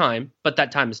may be a time, but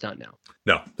that time is not now.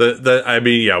 No,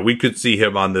 we could see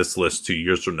him on this list 2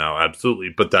 years from now, absolutely.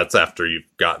 But that's after you've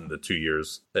gotten the 2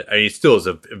 years. He still is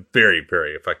a very,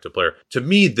 very effective player. To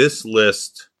me, this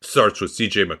list starts with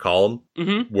CJ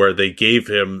McCollum, where they gave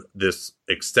him this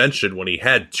extension when he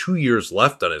had 2 years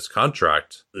left on his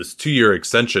contract, this 2-year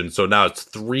extension. So now it's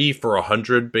 3 for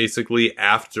 100 basically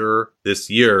after this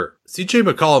year. CJ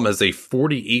McCollum has a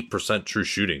 48% true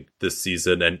shooting this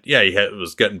season. And yeah, he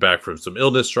was getting back from some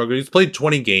illness struggle. He's played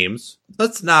 20 games.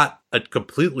 That's not a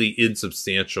completely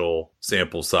insubstantial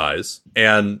sample size.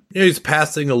 And he's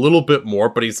passing a little bit more,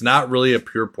 but he's not really a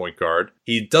pure point guard.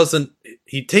 He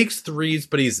takes threes,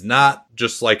 but he's not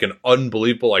just like an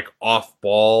unbelievable, off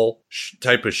ball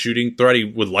type of shooting threat. He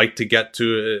would like to get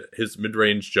to his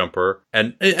mid-range jumper.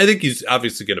 And I think he's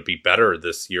obviously going to be better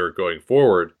this year going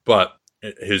forward, but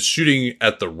his shooting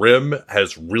at the rim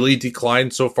has really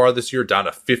declined so far this year, down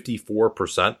to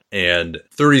 54% and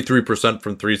 33%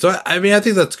 from 3. So, I mean, I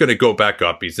think that's going to go back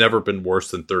up. He's never been worse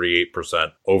than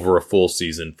 38% over a full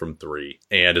season from 3.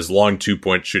 And his long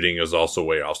 2-point shooting is also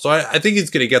way off. So I think he's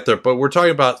going to get there. But we're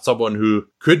talking about someone who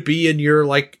could be in your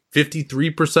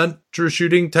 53% true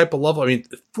shooting type of level. I mean,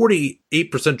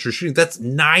 48% true shooting, that's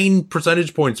 9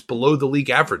 percentage points below the league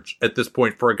average at this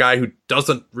point for a guy who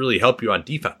doesn't really help you on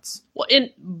defense. Well, and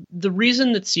the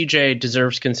reason that CJ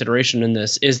deserves consideration in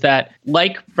this is that,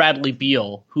 like Bradley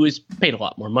Beal, who is paid a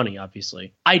lot more money,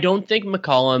 obviously, I don't think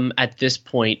McCollum at this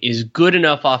point is good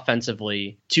enough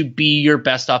offensively to be your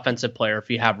best offensive player if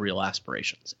you have real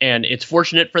aspirations. And it's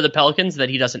fortunate for the Pelicans that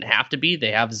he doesn't have to be.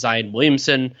 They have Zion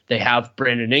Williamson. They have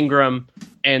Brandon Ingram.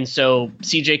 And so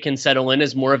CJ can settle in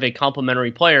as more of a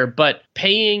complementary player, but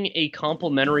paying a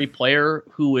complementary player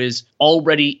who is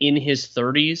already in his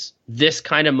 30s, this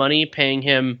kind of money, paying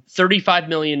him $35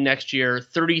 million next year,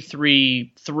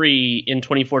 $33.3 in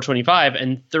 24-25,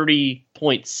 and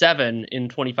 $30.7 in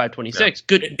 25-26. Yeah.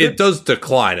 Good. It does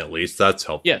decline, at least. That's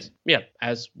helpful. Yes. Yeah.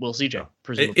 As will CJ,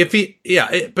 presumably.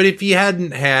 But if he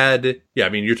hadn't had, I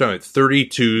mean, you're talking about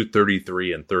 32,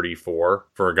 33, and 34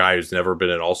 for a guy who's never been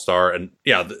an all-star. And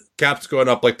the cap's going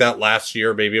up like that last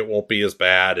year. Maybe it won't be as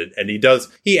bad. And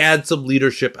he adds some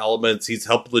leadership elements. He's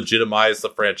helped legitimize the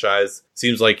franchise.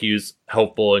 Seems like he's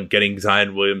helpful in getting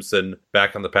Zion Williamson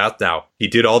back on the path. Now, he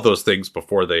did all those things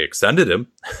before they extended him.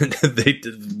 They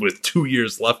did with 2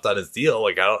 years left on his deal.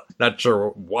 Not sure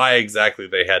why exactly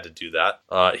they had to do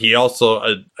that. He also,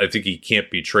 I think he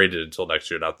can't be traded until next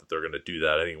year. Not that they're going to do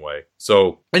that anyway.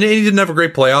 So, and he didn't have a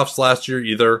great playoffs last year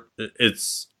either.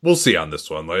 We'll see on this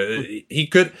one. He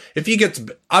could, if he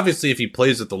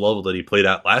plays at the level that he played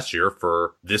at last year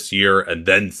for this year and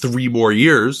then 3 more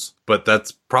years, but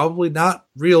that's probably not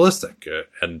realistic.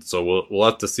 And so we'll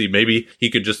have to see. Maybe he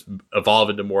could just evolve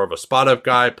into more of a spot up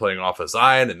guy playing off of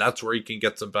Zion, and that's where he can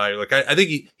get some value. I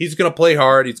think he's going to play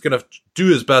hard. He's going to do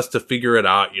his best to figure it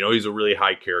out. He's a really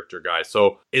high character guy.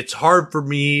 So it's hard for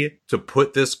me to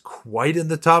put this quite in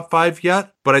the top 5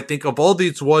 yet. But I think of all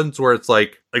these ones where it's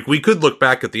like we could look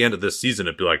back at the end of this season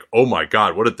and be like, oh my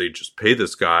God, what did they just pay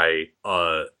this guy,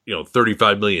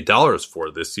 $35 million for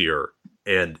this year?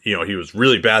 And, he was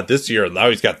really bad this year, and now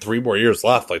he's got 3 more years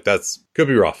left. Could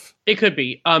be rough. It could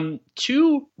be.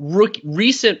 2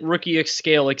 recent rookie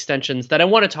scale extensions that I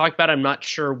want to talk about, I'm not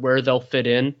sure where they'll fit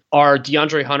in, are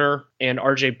DeAndre Hunter and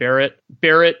RJ Barrett.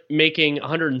 Barrett making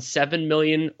 $107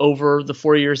 million over the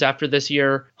 4 years after this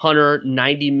year, Hunter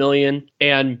 $90 million.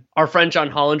 And our friend John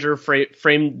Hollinger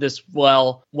framed this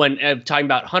well when talking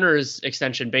about Hunter's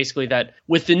extension, basically that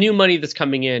with the new money that's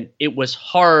coming in, it was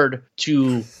hard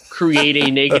to create a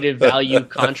negative value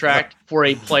contract for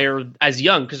a player as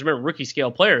young, because remember, rookie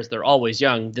scale players, they're always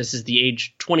young. This is the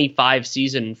age 25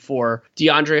 season for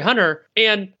DeAndre Hunter.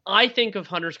 And I think of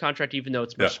Hunter's contract, even though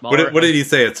it's much smaller. What did he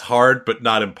say? It's hard, but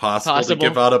not impossible to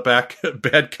give out a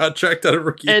bad contract on a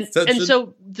rookie extension. And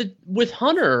so with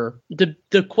Hunter,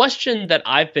 the question that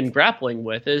I've been grappling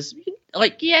with is,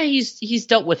 he's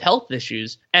dealt with health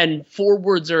issues, and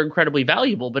forwards are incredibly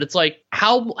valuable, but it's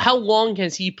how long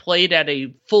has he played at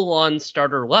a full-on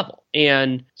starter level?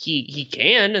 And he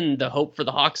can, and the hope for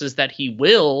the Hawks is that he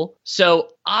will. So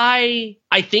I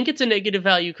think it's a negative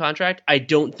value contract. I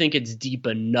don't think it's deep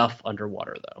enough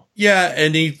underwater, though. Yeah,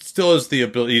 and he still has the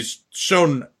ability. He's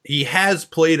shown he has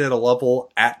played at a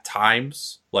level at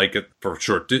times, for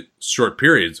short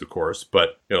periods, of course,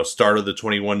 but start of the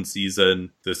 21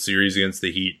 season, the series against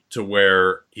the Heat, to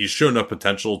where he's shown enough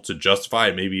potential to justify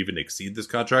and maybe even exceed this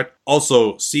contract.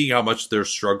 Also, seeing how much they're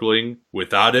struggling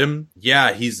without him,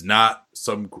 he's not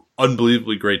some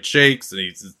unbelievably great shakes, and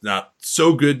he's not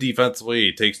so good defensively.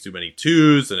 He takes too many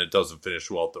twos, and it doesn't finish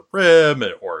well at the rim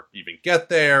or even get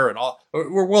there. And all,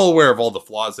 we're well aware of all the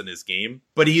flaws in his game,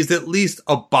 but he's at least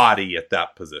a body at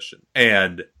that position.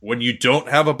 And when you don't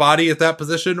have a body at that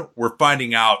position, we're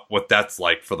finding out what that's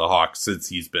like for the Hawks since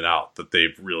he's been out, that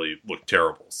they've really looked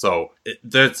terrible. So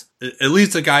that's at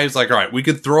least a guy who's all right, we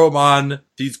could throw him on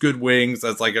these good wings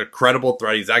as a credible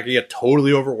threat. He's not going to get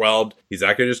totally overwhelmed. He's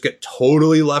not going to just get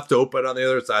totally left open on the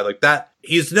other side like that.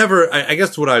 He's never, I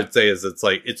guess what I would say is it's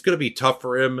going to be tough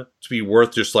for him to be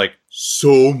worth just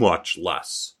so much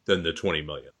less than the $20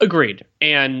 million. Agreed.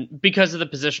 And because of the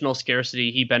positional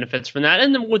scarcity, he benefits from that.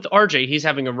 And then with RJ, he's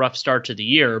having a rough start to the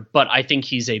year, but I think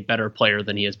he's a better player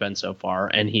than he has been so far,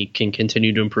 and he can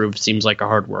continue to improve. Seems like a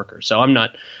hard worker. So I'm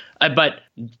not, but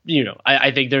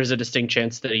I think there's a distinct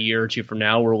chance that a year or two from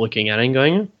now we're looking at it and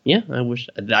going,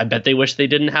 I bet they wish they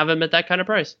didn't have him at that kind of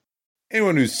price.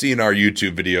 Anyone who's seen our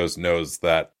YouTube videos knows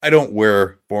that I don't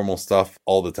wear formal stuff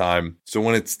all the time. So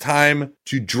when it's time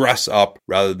to dress up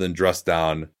rather than dress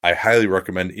down, I highly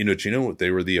recommend Indochino. They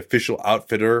were the official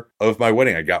outfitter of my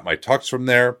wedding. I got my tux from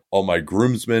there. All my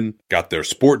groomsmen got their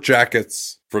sport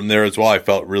jackets from there as well. I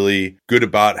felt really good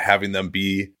about having them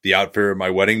be the outfitter of my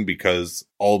wedding because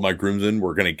all of my groomsmen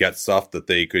were going to get stuff that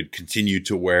they could continue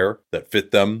to wear that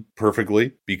fit them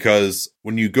perfectly. Because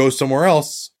when you go somewhere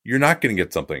else, you're not going to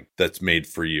get something that's made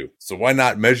for you. So why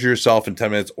not measure yourself in 10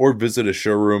 minutes or visit a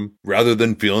showroom rather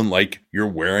than feeling like you're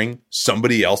wearing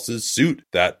somebody else's suit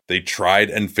that they tried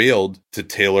and failed to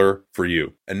tailor for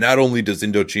you. And not only does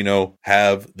Indochino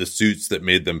have the suits that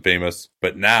made them famous,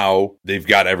 but now they've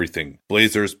got everything.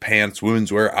 Blazers, pants,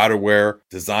 women's wear, outerwear,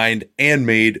 designed and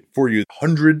made for you.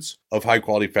 Hundreds of high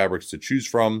quality fabrics to choose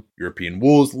from. European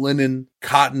wools, linen,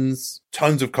 cottons,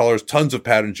 tons of colors, tons of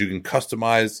patterns. You can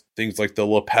customize things like the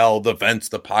lapel, the vents,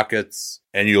 the pockets,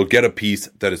 and you'll get a piece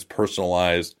that is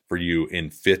personalized for you in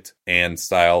fit and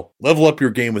style. Level up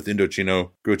your game with Indochino.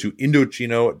 Go to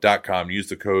Indochino.com. Use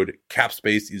the code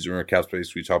CAPSPACE. Use our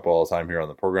CAPSPACE. We talk about all the time here on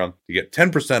the program to get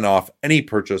 10% off any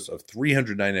purchase of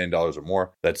 $399 or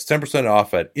more. That's 10%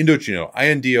 off at Indochino,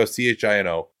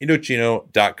 Indochino,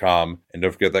 Indochino.com. And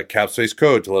don't forget that CAPSPACE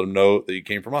code to let them know that you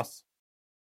came from us.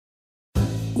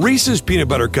 Reese's peanut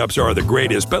butter cups are the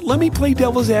greatest, but let me play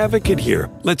devil's advocate here.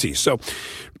 Let's see. So,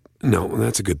 no,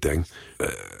 that's a good thing.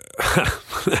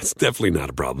 That's definitely not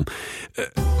a problem.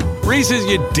 Reese's,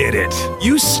 you did it.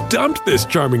 You stumped this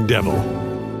charming devil.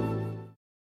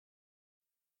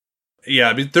 Yeah,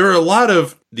 I mean, there are a lot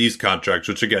of these contracts,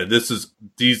 which again,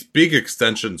 these big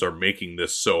extensions are making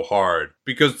this so hard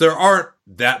because there aren't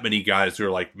that many guys who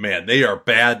are like, man, they are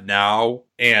bad now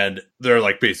and they're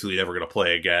like basically never going to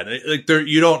play again. Like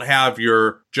you don't have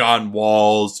your John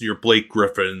Walls, your Blake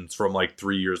Griffins from like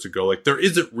 3 years ago. Like there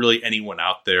isn't really anyone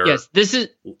out there. Yes, this is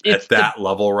at that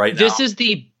level right now. This is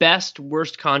the best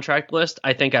worst contract list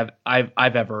I think I've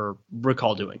ever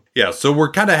recalled doing. Yeah, so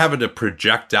we're kind of having to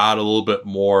project out a little bit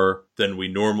more than we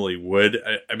normally would.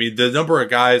 I mean, the number of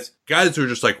guys who are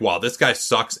just like, wow, this guy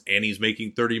sucks and he's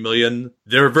making $30 million.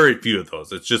 There are very few of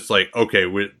those. It's just like, okay,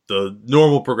 the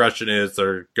normal progression is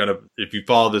they're gonna, if you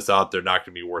follow this out, they're not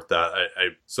gonna be worth that.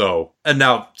 And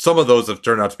now some of those have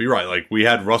turned out to be right. Like we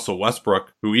had Russell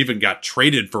Westbrook, who even got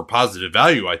traded for positive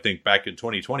value, I think, back in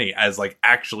 2020, as like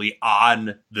actually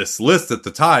on this list at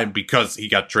the time because he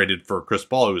got traded for Chris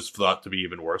Paul, who was thought to be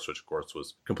even worse, which of course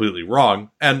was completely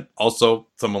wrong. And also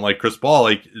someone like Chris Paul,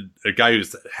 like a guy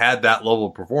who's had that level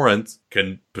of performance,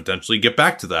 can potentially get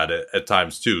back to that at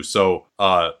times too. So,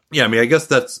 yeah, I mean, I guess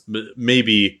that's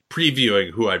maybe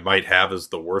previewing who I might have as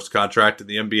the worst contract in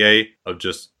the NBA, of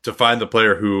just to find the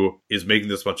player who is making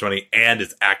this much money and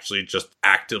is actually just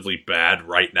actively bad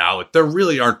right now. Like there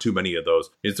really aren't too many of those.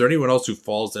 Is there anyone else who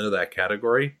falls into that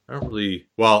category? I don't really.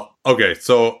 Well, okay,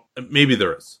 so maybe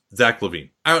there is. Zach LaVine.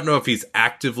 I don't know if he's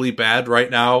actively bad right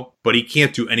now, but he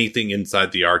can't do anything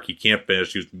inside the arc. He can't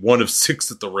finish. He was 1 of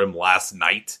 6 at the rim last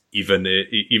night, even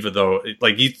though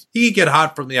like he can get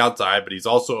hot from the outside, but he's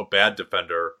also a bad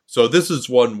defender. So this is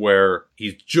one where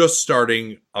he's just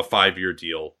starting a 5-year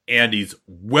deal and he's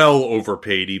well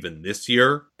overpaid even this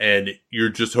year. And your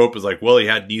just hope is like, well, he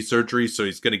had knee surgery, so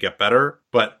he's going to get better.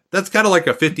 But that's kind of like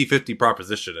a 50-50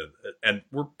 proposition. And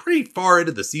we're pretty far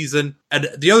into the season. And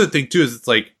the other thing too, is it's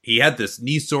like he had this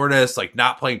knee soreness, like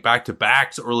not playing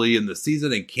back-to-backs early in the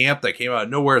season in camp that came out of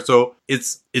nowhere. So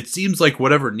it seems like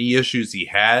whatever knee issues he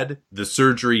had, the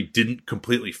surgery didn't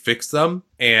completely fix them.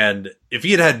 And if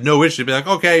he had no issue, it'd be like,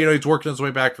 okay, he's working his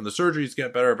way back from the surgery. He's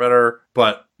getting better and better.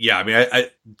 But yeah, I mean,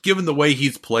 I given the way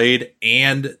he's played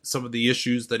and some of the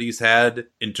issues that he's had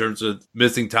in terms of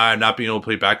missing time, not being able to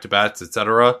play back-to-backs,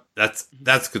 etc.,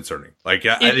 that's concerning. Like,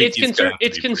 I think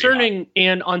it's concerning.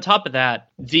 And on top of that,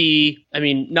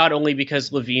 not only because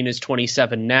LaVine is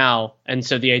 27 now, and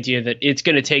so the idea that it's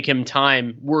going to take him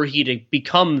time were he to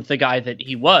become the guy that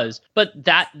he was, but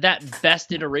that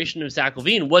best iteration of Zach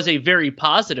LaVine was a very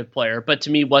positive player, but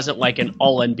to me wasn't like an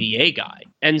all-NBA guy.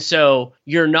 And so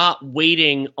you're not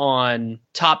waiting on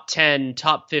top 10,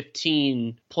 top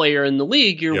 15 player in the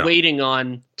league. You're waiting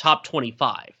on top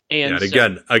 25. And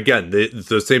again,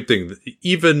 the same thing.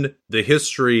 Even the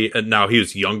history, and now he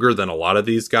was younger than a lot of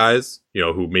these guys,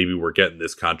 who maybe were getting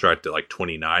this contract at like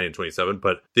 29 and 27.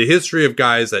 But the history of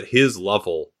guys at his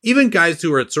level, even guys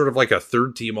who are at sort of like a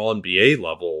third team All-NBA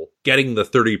level, getting the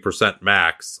 30%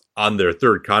 max on their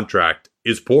third contract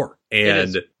is poor.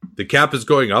 And the cap is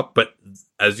going up, but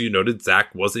as you noted,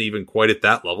 Zach wasn't even quite at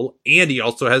that level, and he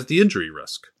also has the injury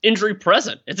risk. Injury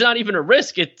present. It's not even a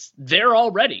risk. It's there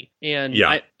already. And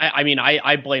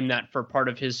I blame that for part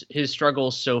of his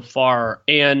struggles so far.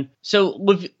 And so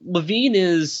LaVine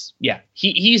is,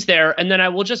 he's there. And then I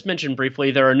will just mention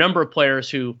briefly, there are a number of players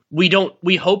who we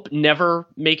hope never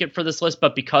make it for this list,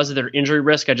 but because of their injury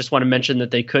risk, I just want to mention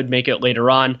that they could make it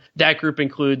later on. That group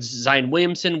includes Zion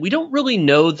Williamson. We don't really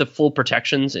know the full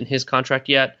protections in his contract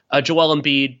yet. Joel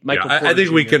Embiid, Michael Porter I think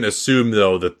Jr. we can assume,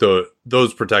 though, that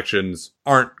those protections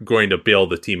aren't going to bail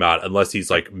the team out unless he's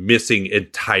like missing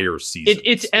entire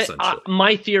seasons.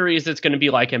 My theory is it's going to be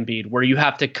like Embiid, where you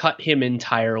have to cut him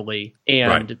entirely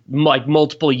and like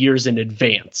multiple years in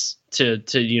advance.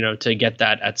 to get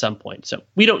that at some point. So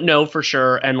we don't know for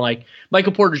sure. And like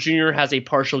Michael Porter Jr. has a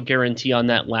partial guarantee on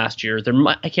that last year.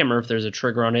 I can't remember if there's a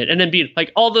trigger on it. And then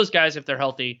like all those guys, if they're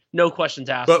healthy, no questions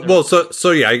asked. But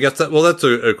so yeah, I guess that's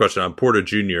a question on Porter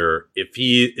Jr. If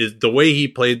he is the way he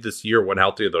played this year when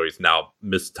healthy, though he's now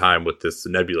missed time with this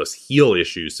nebulous heel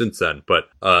issue since then. But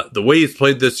the way he's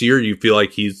played this year, you feel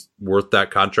like he's worth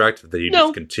that contract that he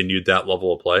just continued that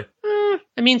level of play?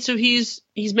 I mean, so he's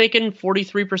making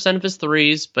 43% of his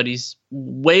threes, but he's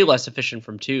way less efficient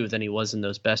from two than he was in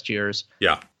those best years.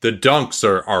 Yeah, the dunks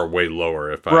are way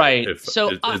lower. Right. Is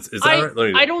that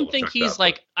right? I don't think he's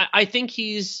like. I think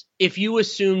he's, if you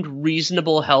assumed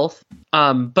reasonable health,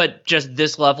 but just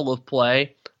this level of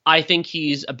play, I think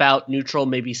he's about neutral,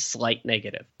 maybe slight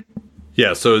negative.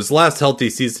 Yeah, so his last healthy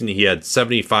season, he had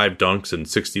 75 dunks in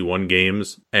 61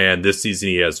 games, and this season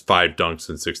he has 5 dunks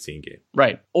in 16 games.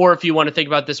 Right. Or if you want to think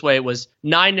about it this way, it was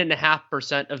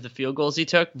 9.5% of the field goals he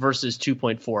took versus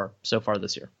 2.4 so far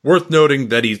this year. Worth noting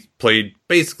that he's played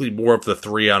basically more of the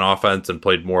 3 on offense and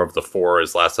played more of the 4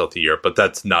 his last healthy year, but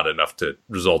that's not enough to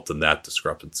result in that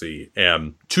discrepancy.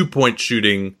 And 2-point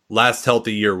shooting last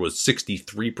healthy year was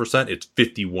 63%. It's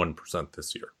 51%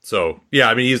 this year. So yeah,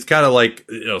 I mean, he's kind of like,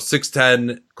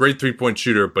 6'10", great 3-point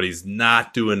shooter, but he's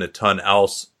not doing a ton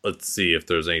else. Let's see if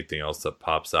there's anything else that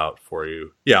pops out for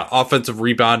you. Yeah, offensive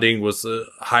rebounding was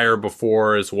higher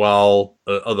before as well.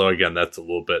 Although again, that's a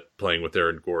little bit playing with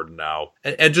Aaron Gordon now,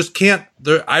 and just can't.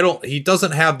 He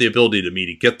doesn't have the ability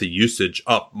to get the usage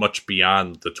up much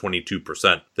beyond the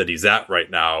 22% that he's at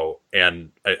right now.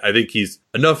 And I think he's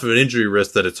enough of an injury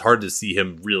risk that it's hard to see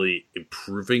him really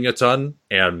improving a ton.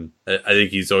 And I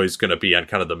think he's always going to be on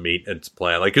kind of the maintenance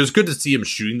plan. Like, it was good to see him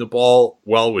shooting the ball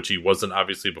well, which he wasn't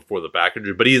obviously before the back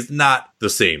injury, but he is not the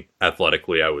same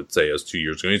athletically, I would say, as 2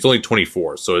 years ago. He's only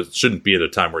 24, so it shouldn't be at a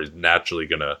time where he's naturally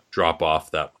going to drop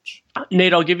off that much.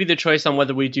 Nate, I'll give you the choice on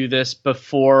whether we do this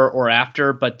before or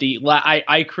after, but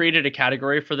I created a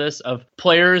category for this of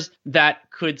players that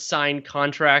could sign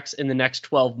contracts in the next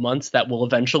 12 months that will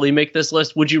eventually make this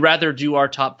list. Would you rather do our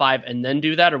top 5 and then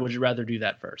do that, or would you rather do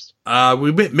that first?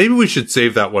 Maybe we should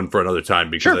save that one for another time,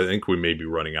 because sure. I think we may be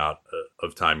running out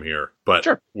of time here. But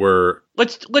sure.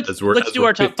 let's do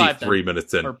our top 5 then. 3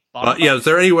 minutes in. Yeah, is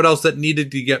there anyone else that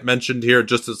needed to get mentioned here,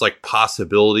 just as like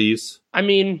possibilities? I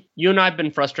mean, you and I have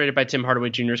been frustrated by Tim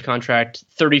Hardaway Jr.'s contract,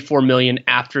 $34 million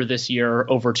after this year,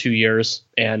 over 2 years,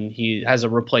 and he has a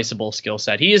replaceable skill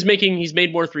set. He's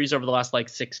made more threes over the last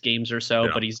 6 games or so,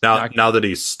 but he's now that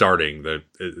he's starting, that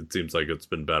it seems like it's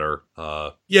been better.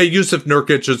 Yusuf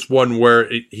Nurkic is one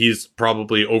where he's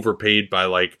probably overpaid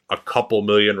by a couple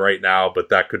million right now, but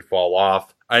that could fall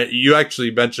off. You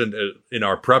actually mentioned in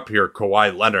our prep here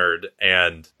Kawhi Leonard,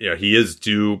 and he is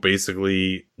due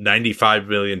basically $95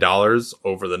 million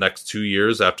over the next 2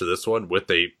 years after this one with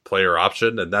a player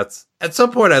option, and that's at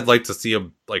some point I'd like to see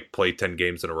him play 10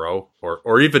 games in a row,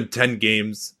 or even 10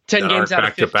 games. 10 games out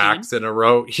of 15. Back-to-backs in a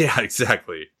row. Yeah,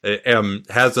 exactly.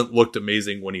 Hasn't looked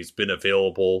amazing when he's been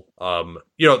available.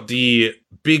 The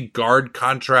big guard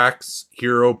contracts,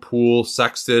 Hero, Poole,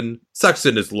 Sexton.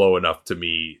 Sexton is low enough to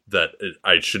me that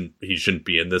he shouldn't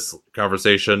be in this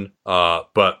conversation.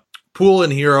 But Poole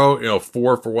and Hero,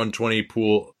 4 for 120.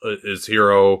 Poole is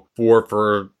Hero, 4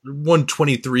 for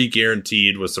 123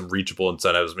 guaranteed with some reachable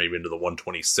incentives, maybe into the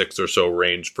 126 or so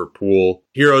range for Poole.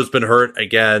 Hero's been hurt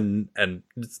again, and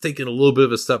it's taken a little bit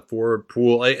of a step forward.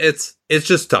 Poole, it's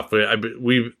just tough.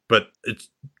 But it's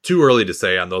too early to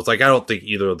say on those. I don't think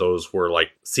either of those were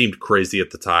seemed crazy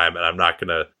at the time, and I'm not going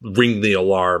to ring the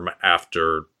alarm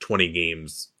after 20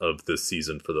 games of this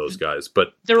season for those guys.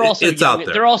 But they're also it's young, out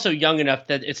there. They're also young enough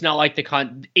that it's not like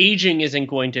aging isn't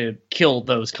going to kill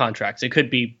those contracts. It could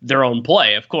be their own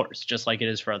play, of course, just like it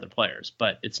is for other players.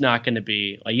 But it's not going to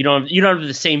be you don't have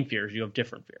the same fears. You have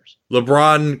different fears.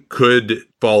 LeBron could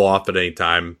fall off at any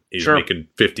time. He's sure. making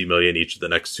 $50 million each of the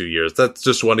next 2 years. That's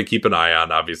just one to keep an eye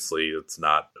on. Obviously, it's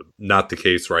not the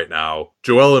case right now.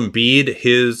 Joel Embiid,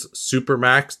 his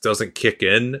supermax doesn't kick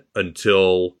in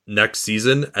until next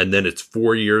season, and then it's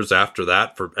 4 years after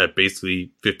that at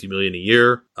basically $50 million a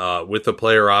year with a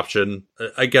player option.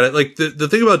 I get it. The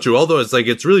thing about Joel though is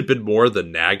it's really been more the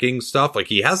nagging stuff.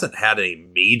 He hasn't had any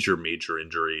major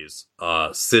injuries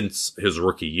since his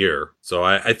rookie year, so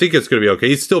I think it's going to be okay.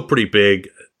 He's still pretty big.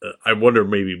 I wonder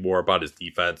maybe more about his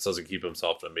defense. Doesn't keep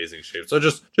himself in amazing shape. So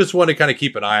just want to kind of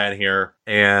keep an eye on here.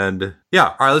 And yeah,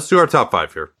 all right, let's do our top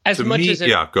 5 here. As to much me, as it,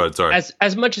 yeah, go ahead. Sorry.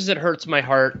 As much as it hurts my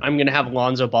heart, I'm going to have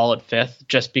Lonzo Ball at 5th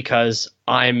just because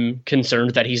I'm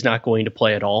concerned that he's not going to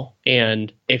play at all.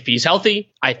 And if he's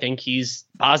healthy, I think he's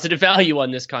positive value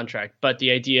on this contract. But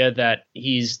the idea that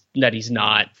he's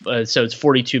not, so it's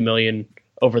 $42 million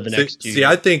over the next 2 years.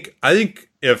 I think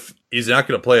if he's not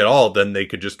going to play at all, then they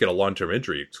could just get a long-term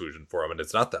injury exclusion for him, and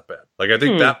it's not that bad. Like, I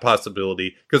think that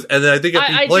possibility, and then I think if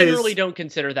he plays, I generally don't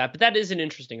consider that, but that is an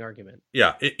interesting argument.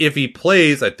 Yeah, if he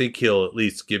plays, I think he'll at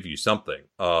least give you something.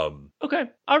 Okay,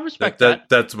 I respect that.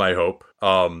 That's my hope.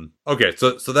 Okay,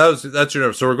 so that's your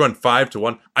number. So we're going 5 to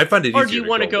 1. I find it easier. Or do you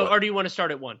want to go? Or do you want to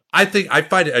start at 1? I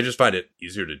just find it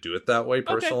easier to do it that way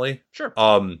personally. Okay, sure.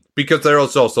 Because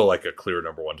there's also like a clear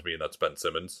number 1 to me, and that's Ben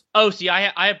Simmons. Oh, see,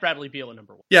 I have Bradley Beal at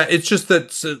number 1. Yeah, it's just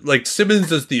that like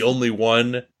Simmons is the only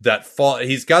one that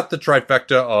he's got the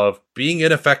trifecta of being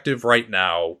ineffective right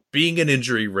now, being an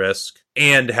injury risk,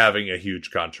 and having a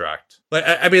huge contract. Like,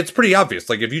 I mean, it's pretty obvious.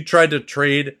 Like, if you tried to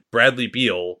trade Bradley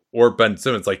Beal or Ben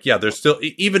Simmons, like, yeah, there's still,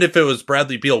 even if it was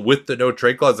Bradley Beal with the no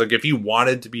trade clause, like, if he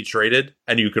wanted to be traded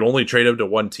and you could only trade him to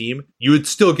one team, you would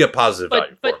still get positive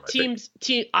value for him.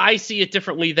 But I see it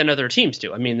differently than other teams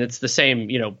do. I mean, it's the same,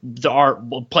 our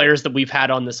players that we've had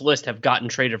on this list have gotten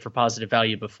traded for positive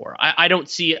value before. I don't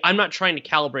see it. I'm not trying to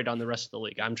calibrate on the rest of the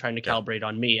league. I'm trying to calibrate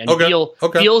on me. And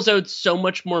Beal's owed so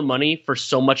much more money for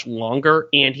so much longer,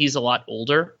 and he's a lot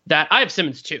older that I have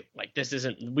Simmons too. Like,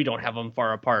 we don't have them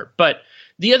far apart. But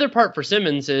the other part for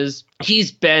Simmons is I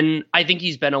think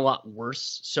he's been a lot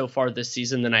worse so far this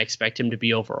season than I expect him to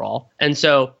be overall. And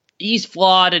so he's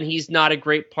flawed and he's not a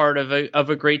great part of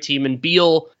a great team. And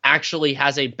Beal actually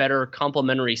has a better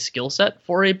complementary skill set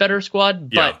for a better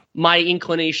squad. But my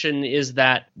inclination is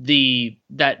that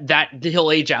that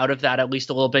he'll age out of that at least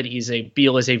a little bit.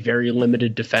 Beal is a very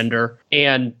limited defender,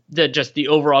 and the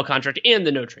overall contract and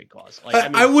the no trade clause.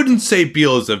 Like, I wouldn't say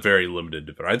Beal is a very limited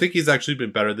defender. I think he's actually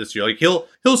been better this year. Like,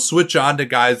 he'll switch on to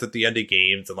guys at the end of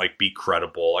games and like be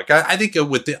credible. Like, I think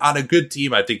on a good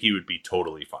team, I think he would be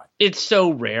totally fine. It's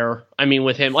so rare. I mean,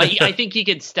 with him, like, I think he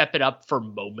could step it up for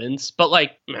moments, but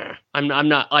like, I'm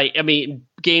not like, I mean,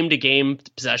 game to game,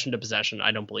 possession to possession,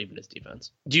 I don't believe in his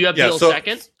defense. Do you have Beal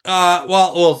second?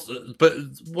 Well, but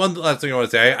one last thing I want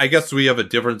to say, I guess we have a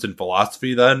difference in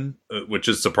philosophy then, which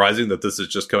is surprising that this is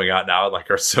just coming out now in like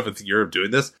our 7th year of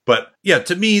doing this. But yeah,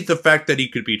 to me, the fact that he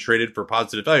could be traded for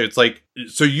positive value, it's like,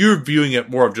 so you're viewing it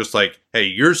more of just like, hey,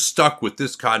 you're stuck with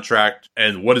this contract,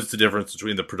 and what is the difference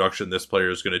between the production this player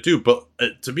is going to do? But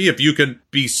to me, if you can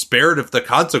be spared of the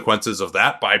consequences of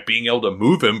that by being able to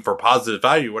move him for positive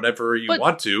value whenever you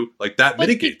want to, like, that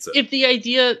mitigates it. If the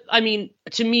idea, I mean,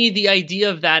 to me, the idea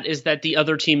of that is that the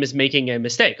other team is making a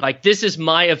mistake. Like, this is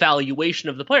my evaluation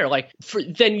of the player. Like,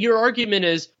 then your argument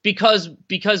is because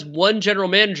one general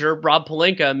manager, Rob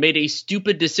Pelinka, made a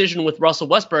stupid decision with Russell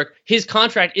Westbrook, his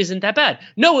contract isn't that bad.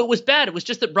 No, it was bad. It was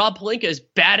just that Rob Pelinka is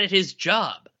bad at his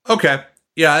job. Okay.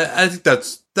 Yeah, I think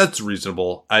that's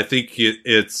reasonable. I think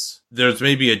there's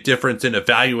maybe a difference in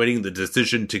evaluating the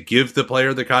decision to give the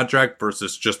player the contract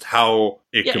versus just how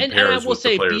it compares. And I will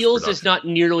say Beal's is not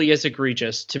nearly as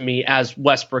egregious to me as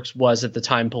Westbrook's was at the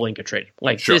time Pelinka traded.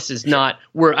 Like, this is not,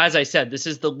 as I said, this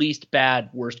is the least bad,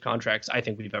 worst contracts I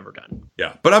think we've ever done.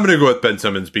 Yeah, but I'm going to go with Ben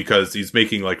Simmons because he's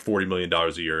making like $40 million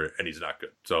a year and he's not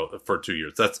good. So for 2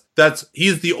 years,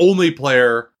 he's the only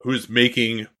player who's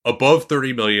making above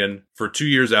 30 million for 2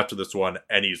 years after this one,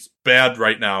 and he's bad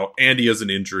right now, and he has an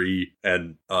injury,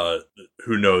 and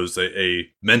who knows, a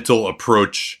mental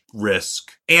approach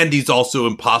risk, and he's also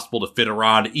impossible to fit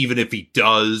around, even if he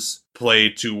does play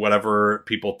to whatever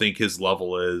people think his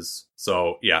level is.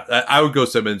 So yeah, I would go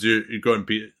Simmons. You're going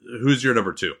who's your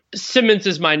number 2? Simmons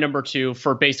is my number 2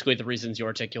 for basically the reasons you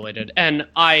articulated, and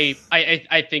I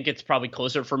think it's probably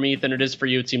closer for me than it is for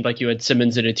you. It seemed like you had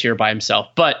Simmons in a tier by himself,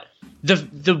 but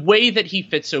the way that he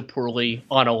fits so poorly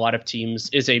on a lot of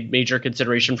teams is a major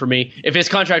consideration for me. If his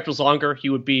contract was longer, he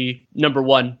would be number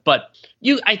 1, but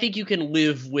I think you can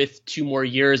live with 2 more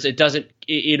years. It doesn't,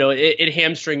 it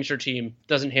hamstrings your team,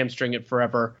 doesn't hamstring it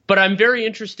forever. But I'm very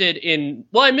interested in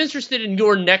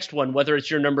your next one, whether it's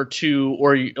your number 2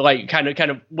 or like kind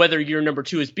of whether your number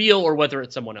 2 is Beal or whether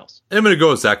it's someone else. I'm going to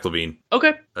go with Zach LaVine.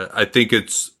 Okay. I think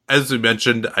it's, as we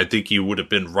mentioned, I think he would have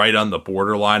been right on the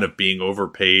borderline of being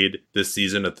overpaid this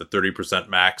season at the 30%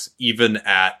 max, even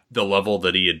at the level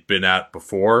that he had been at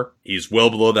before. He's well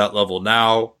below that level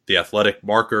now. The athletic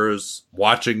markers,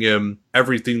 watching him,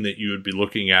 everything that you would be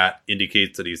looking at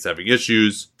indicates that he's having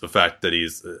issues. The fact that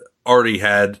he's already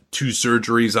had 2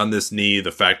 surgeries on this knee.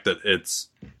 The fact that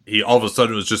he all of a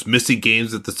sudden was just missing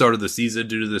games at the start of the season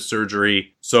due to the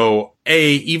surgery. So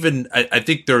I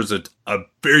think there's a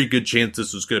very good chance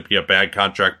this was going to be a bad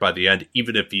contract by the end,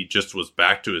 even if he just was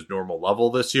back to his normal level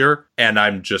this year. And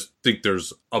I'm just think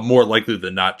there's a more likely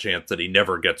than not chance that he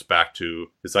never gets back to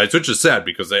his size, which is sad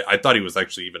because I thought he was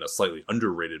actually even a slightly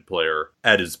underrated player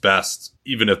at his best,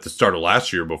 even at the start of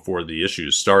last year before the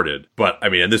issues started. But I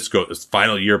mean, and this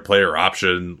final year player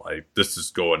option, like this is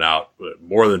going out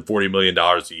more than $40 million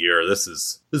a year. This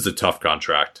is a tough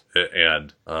contract,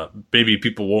 and maybe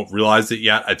people won't realize it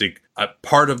yet. I think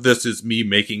part of this is me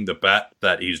making the bet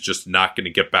that he's just not going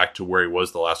to get back to where he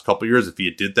was the last couple of years. If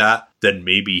he did that, then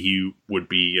maybe he would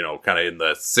be, kind of in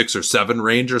the 6 or 7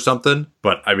 range or something.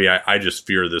 But I mean, I just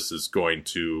fear this is going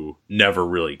to never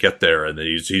really get there, and that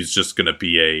he's just going to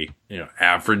be a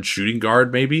average shooting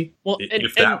guard, maybe. Well,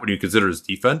 when you consider his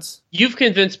defense. You've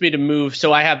convinced me to move,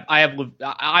 so I had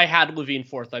LaVine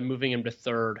 4th. I'm moving him to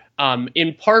 3rd.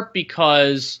 In part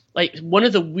because like one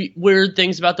of the weird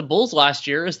things about the Bulls last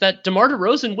year is that DeMar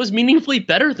DeRozan was meaningfully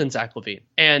better than Zach LaVine,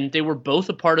 and they were both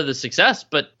a part of the success.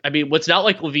 But I mean, what's not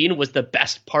like LaVine was the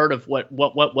best part of what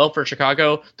went well for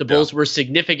Chicago. The Bulls were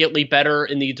significantly better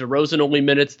in the DeRozan only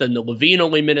minutes than the LaVine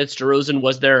only minutes. DeRozan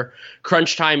was their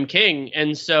crunch time king,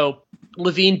 and so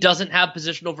LaVine doesn't have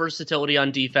positional versatility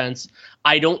on defense.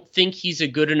 I don't think he's a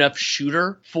good enough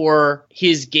shooter for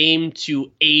his game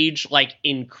to age like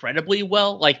incredibly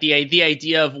well. Like the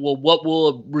idea of, well, what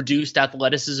will reduced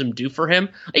athleticism do for him?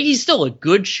 Like, he's still a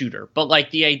good shooter, but like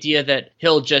the idea that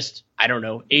he'll just, I don't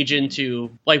know, age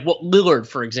into like what Lillard,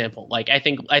 for example. Like I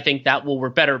think that will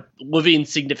work better.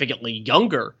 LaVine's significantly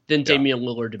younger than Damian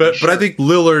Lillard. But I think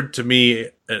Lillard, to me,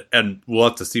 and we'll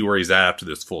have to see where he's at after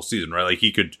this full season, right? Like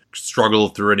he could struggle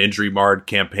through an injury-marred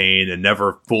campaign and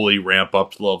never fully ramp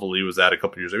up to the level he was at a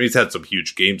couple of years. I mean, he's had some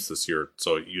huge games this year,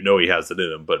 so he has it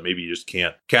in him, but maybe you just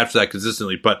can't capture that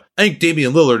consistently. But I think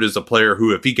Damian Lillard is a player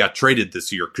who, if he got traded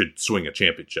this year, could swing a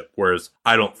championship, whereas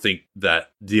I don't think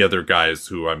that the other guys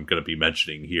who I'm going to be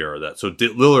mentioning here are that. So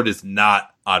Lillard is not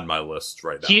on my list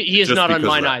right now. He is not on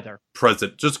mine either.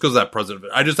 Just because of that present.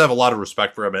 I just have a lot of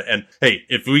respect for him. And hey,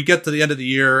 if we get to the end of the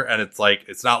year and it's like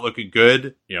it's not looking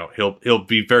good, he'll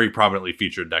be very prominently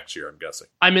featured next year, I'm guessing.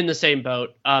 I'm in the same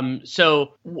boat.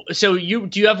 So do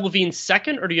you have LaVine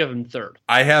 2nd or do you have him 3rd?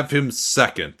 I have him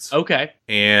 2nd. Okay.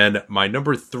 And my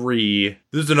number 3,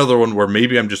 this is another one where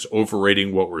maybe I'm just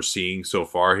overrating what we're seeing so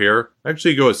far here. I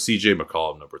actually go with CJ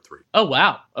McCollum, number 3. Oh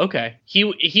wow. Okay.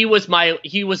 He was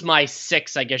my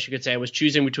 6, I guess you could say. I was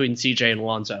choosing between CJ and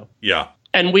Lonzo. Yeah.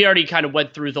 And we already kind of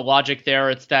went through the logic there.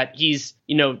 It's that he's,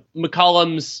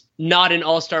 McCollum's not an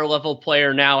all-star level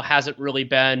player now, hasn't really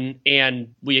been,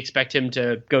 and we expect him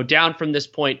to go down from this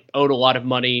point, owed a lot of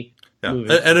money. Yeah.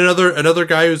 And another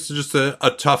guy who's just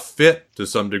a tough fit to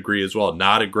some degree as well.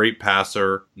 Not a great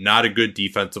passer, not a good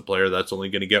defensive player. That's only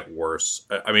going to get worse.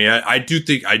 I mean, I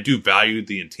do value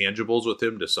the intangibles with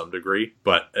him to some degree,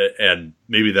 but and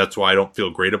maybe that's why I don't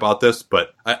feel great about this.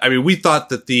 But I mean, we thought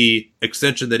that the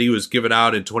extension that he was given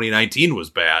out in 2019 was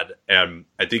bad, and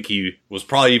I think he was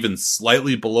probably even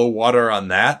slightly below water on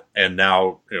that. And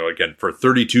now, again, for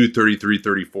 32, 33,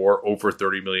 34, over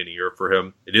 $30 million a year for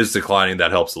him, it is declining.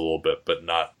 That helps a little bit, but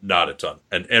not a ton.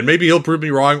 And maybe he'll prove me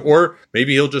wrong, or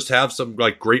maybe he'll just have some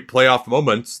like great playoff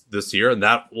moments this year, and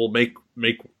that will make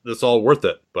this all worth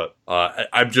it. But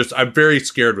I'm very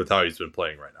scared with how he's been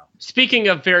playing right now. Speaking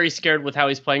of very scared with how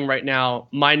he's playing right now,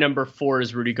 my number 4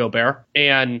 is Rudy Gobert.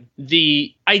 And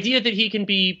the idea that he can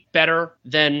be better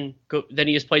than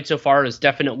he has played so far is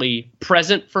definitely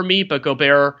present for me. But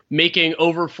Gobert making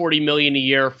over $40 million a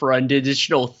year for an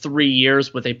additional 3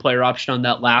 years with a player option on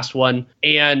that last one,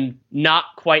 and not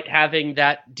quite having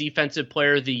that defensive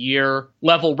player of the year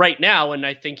level right now. And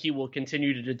I think he will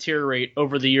continue to deteriorate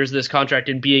over the years of this contract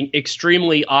and being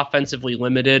extremely offensively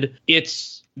limited.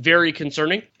 It's very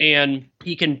concerning, and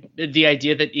the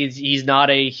idea that he's not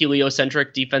a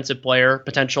heliocentric defensive player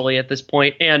potentially at this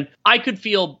point. And I could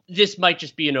feel this might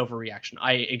just be an overreaction.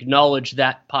 I acknowledge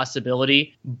that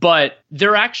possibility, but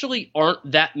there actually aren't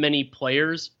that many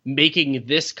players making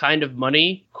this kind of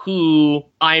money who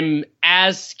I'm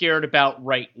as scared about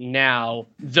right now,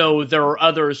 though there are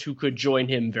others who could join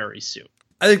him very soon.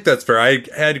 I think that's fair. I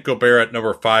had Gobert at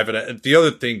number 5. And the other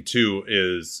thing, too,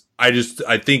 is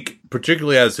I think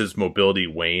particularly as his mobility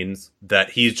wanes,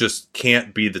 that he just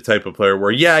can't be the type of player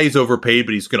where, he's overpaid,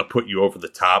 but he's going to put you over the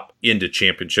top into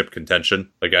championship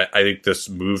contention. Like, I think this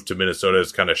move to Minnesota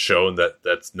has kind of shown that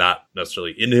that's not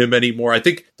necessarily in him anymore. I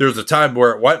think there's a time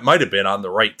where it might have been on the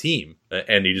right team,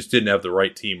 and he just didn't have the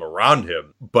right team around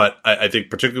him. But I think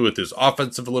particularly with his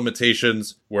offensive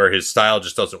limitations, where his style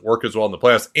just doesn't work as well in the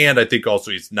playoffs, and I think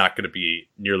also he's not going to be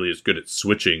nearly as good at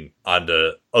switching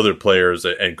onto other players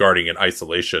and guarding in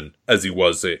isolation as he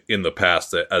was in the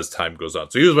past as time goes on.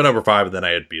 So he was my number 5, and then I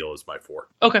had Beal as my 4.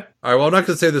 Okay. All right, well, I'm not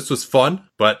going to say this was fun,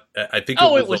 but I think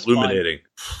it was illuminating.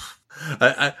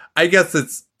 I guess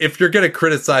it's, if you're going to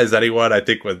criticize anyone, I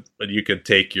think when you can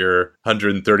take your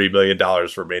 $130 million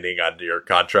remaining on your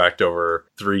contract over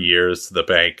 3 years to the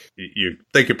bank,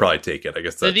 they could probably take it. I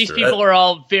guess that's these true. people are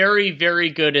all very, very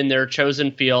good in their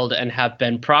chosen field and have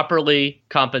been properly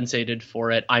compensated for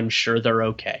it. I'm sure they're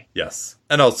okay. Yes.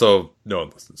 And also, no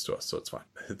one listens to us, so it's fine.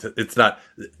 It's not,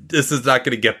 this is not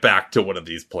going to get back to one of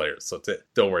these players, so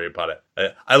don't worry about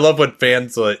it. I love when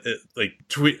fans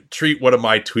treat one of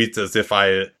my tweets as if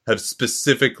I have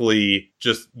specifically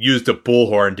just used a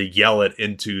bullhorn to yell it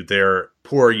into their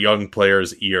poor young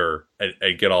player's ear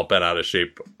and get all bent out of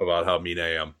shape about how mean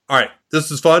I am. All right, this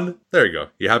is fun. There you go.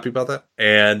 You happy about that?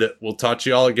 And we'll talk to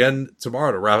you all again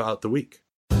tomorrow to wrap out the week.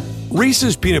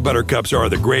 Reese's peanut butter cups are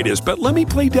the greatest, but let me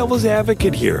play devil's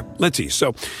advocate here. Let's see.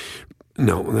 So,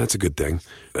 no, that's a good thing.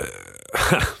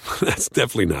 That's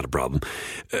definitely not a problem.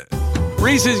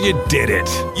 Reese's, you did it.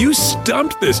 You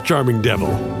stumped this charming devil.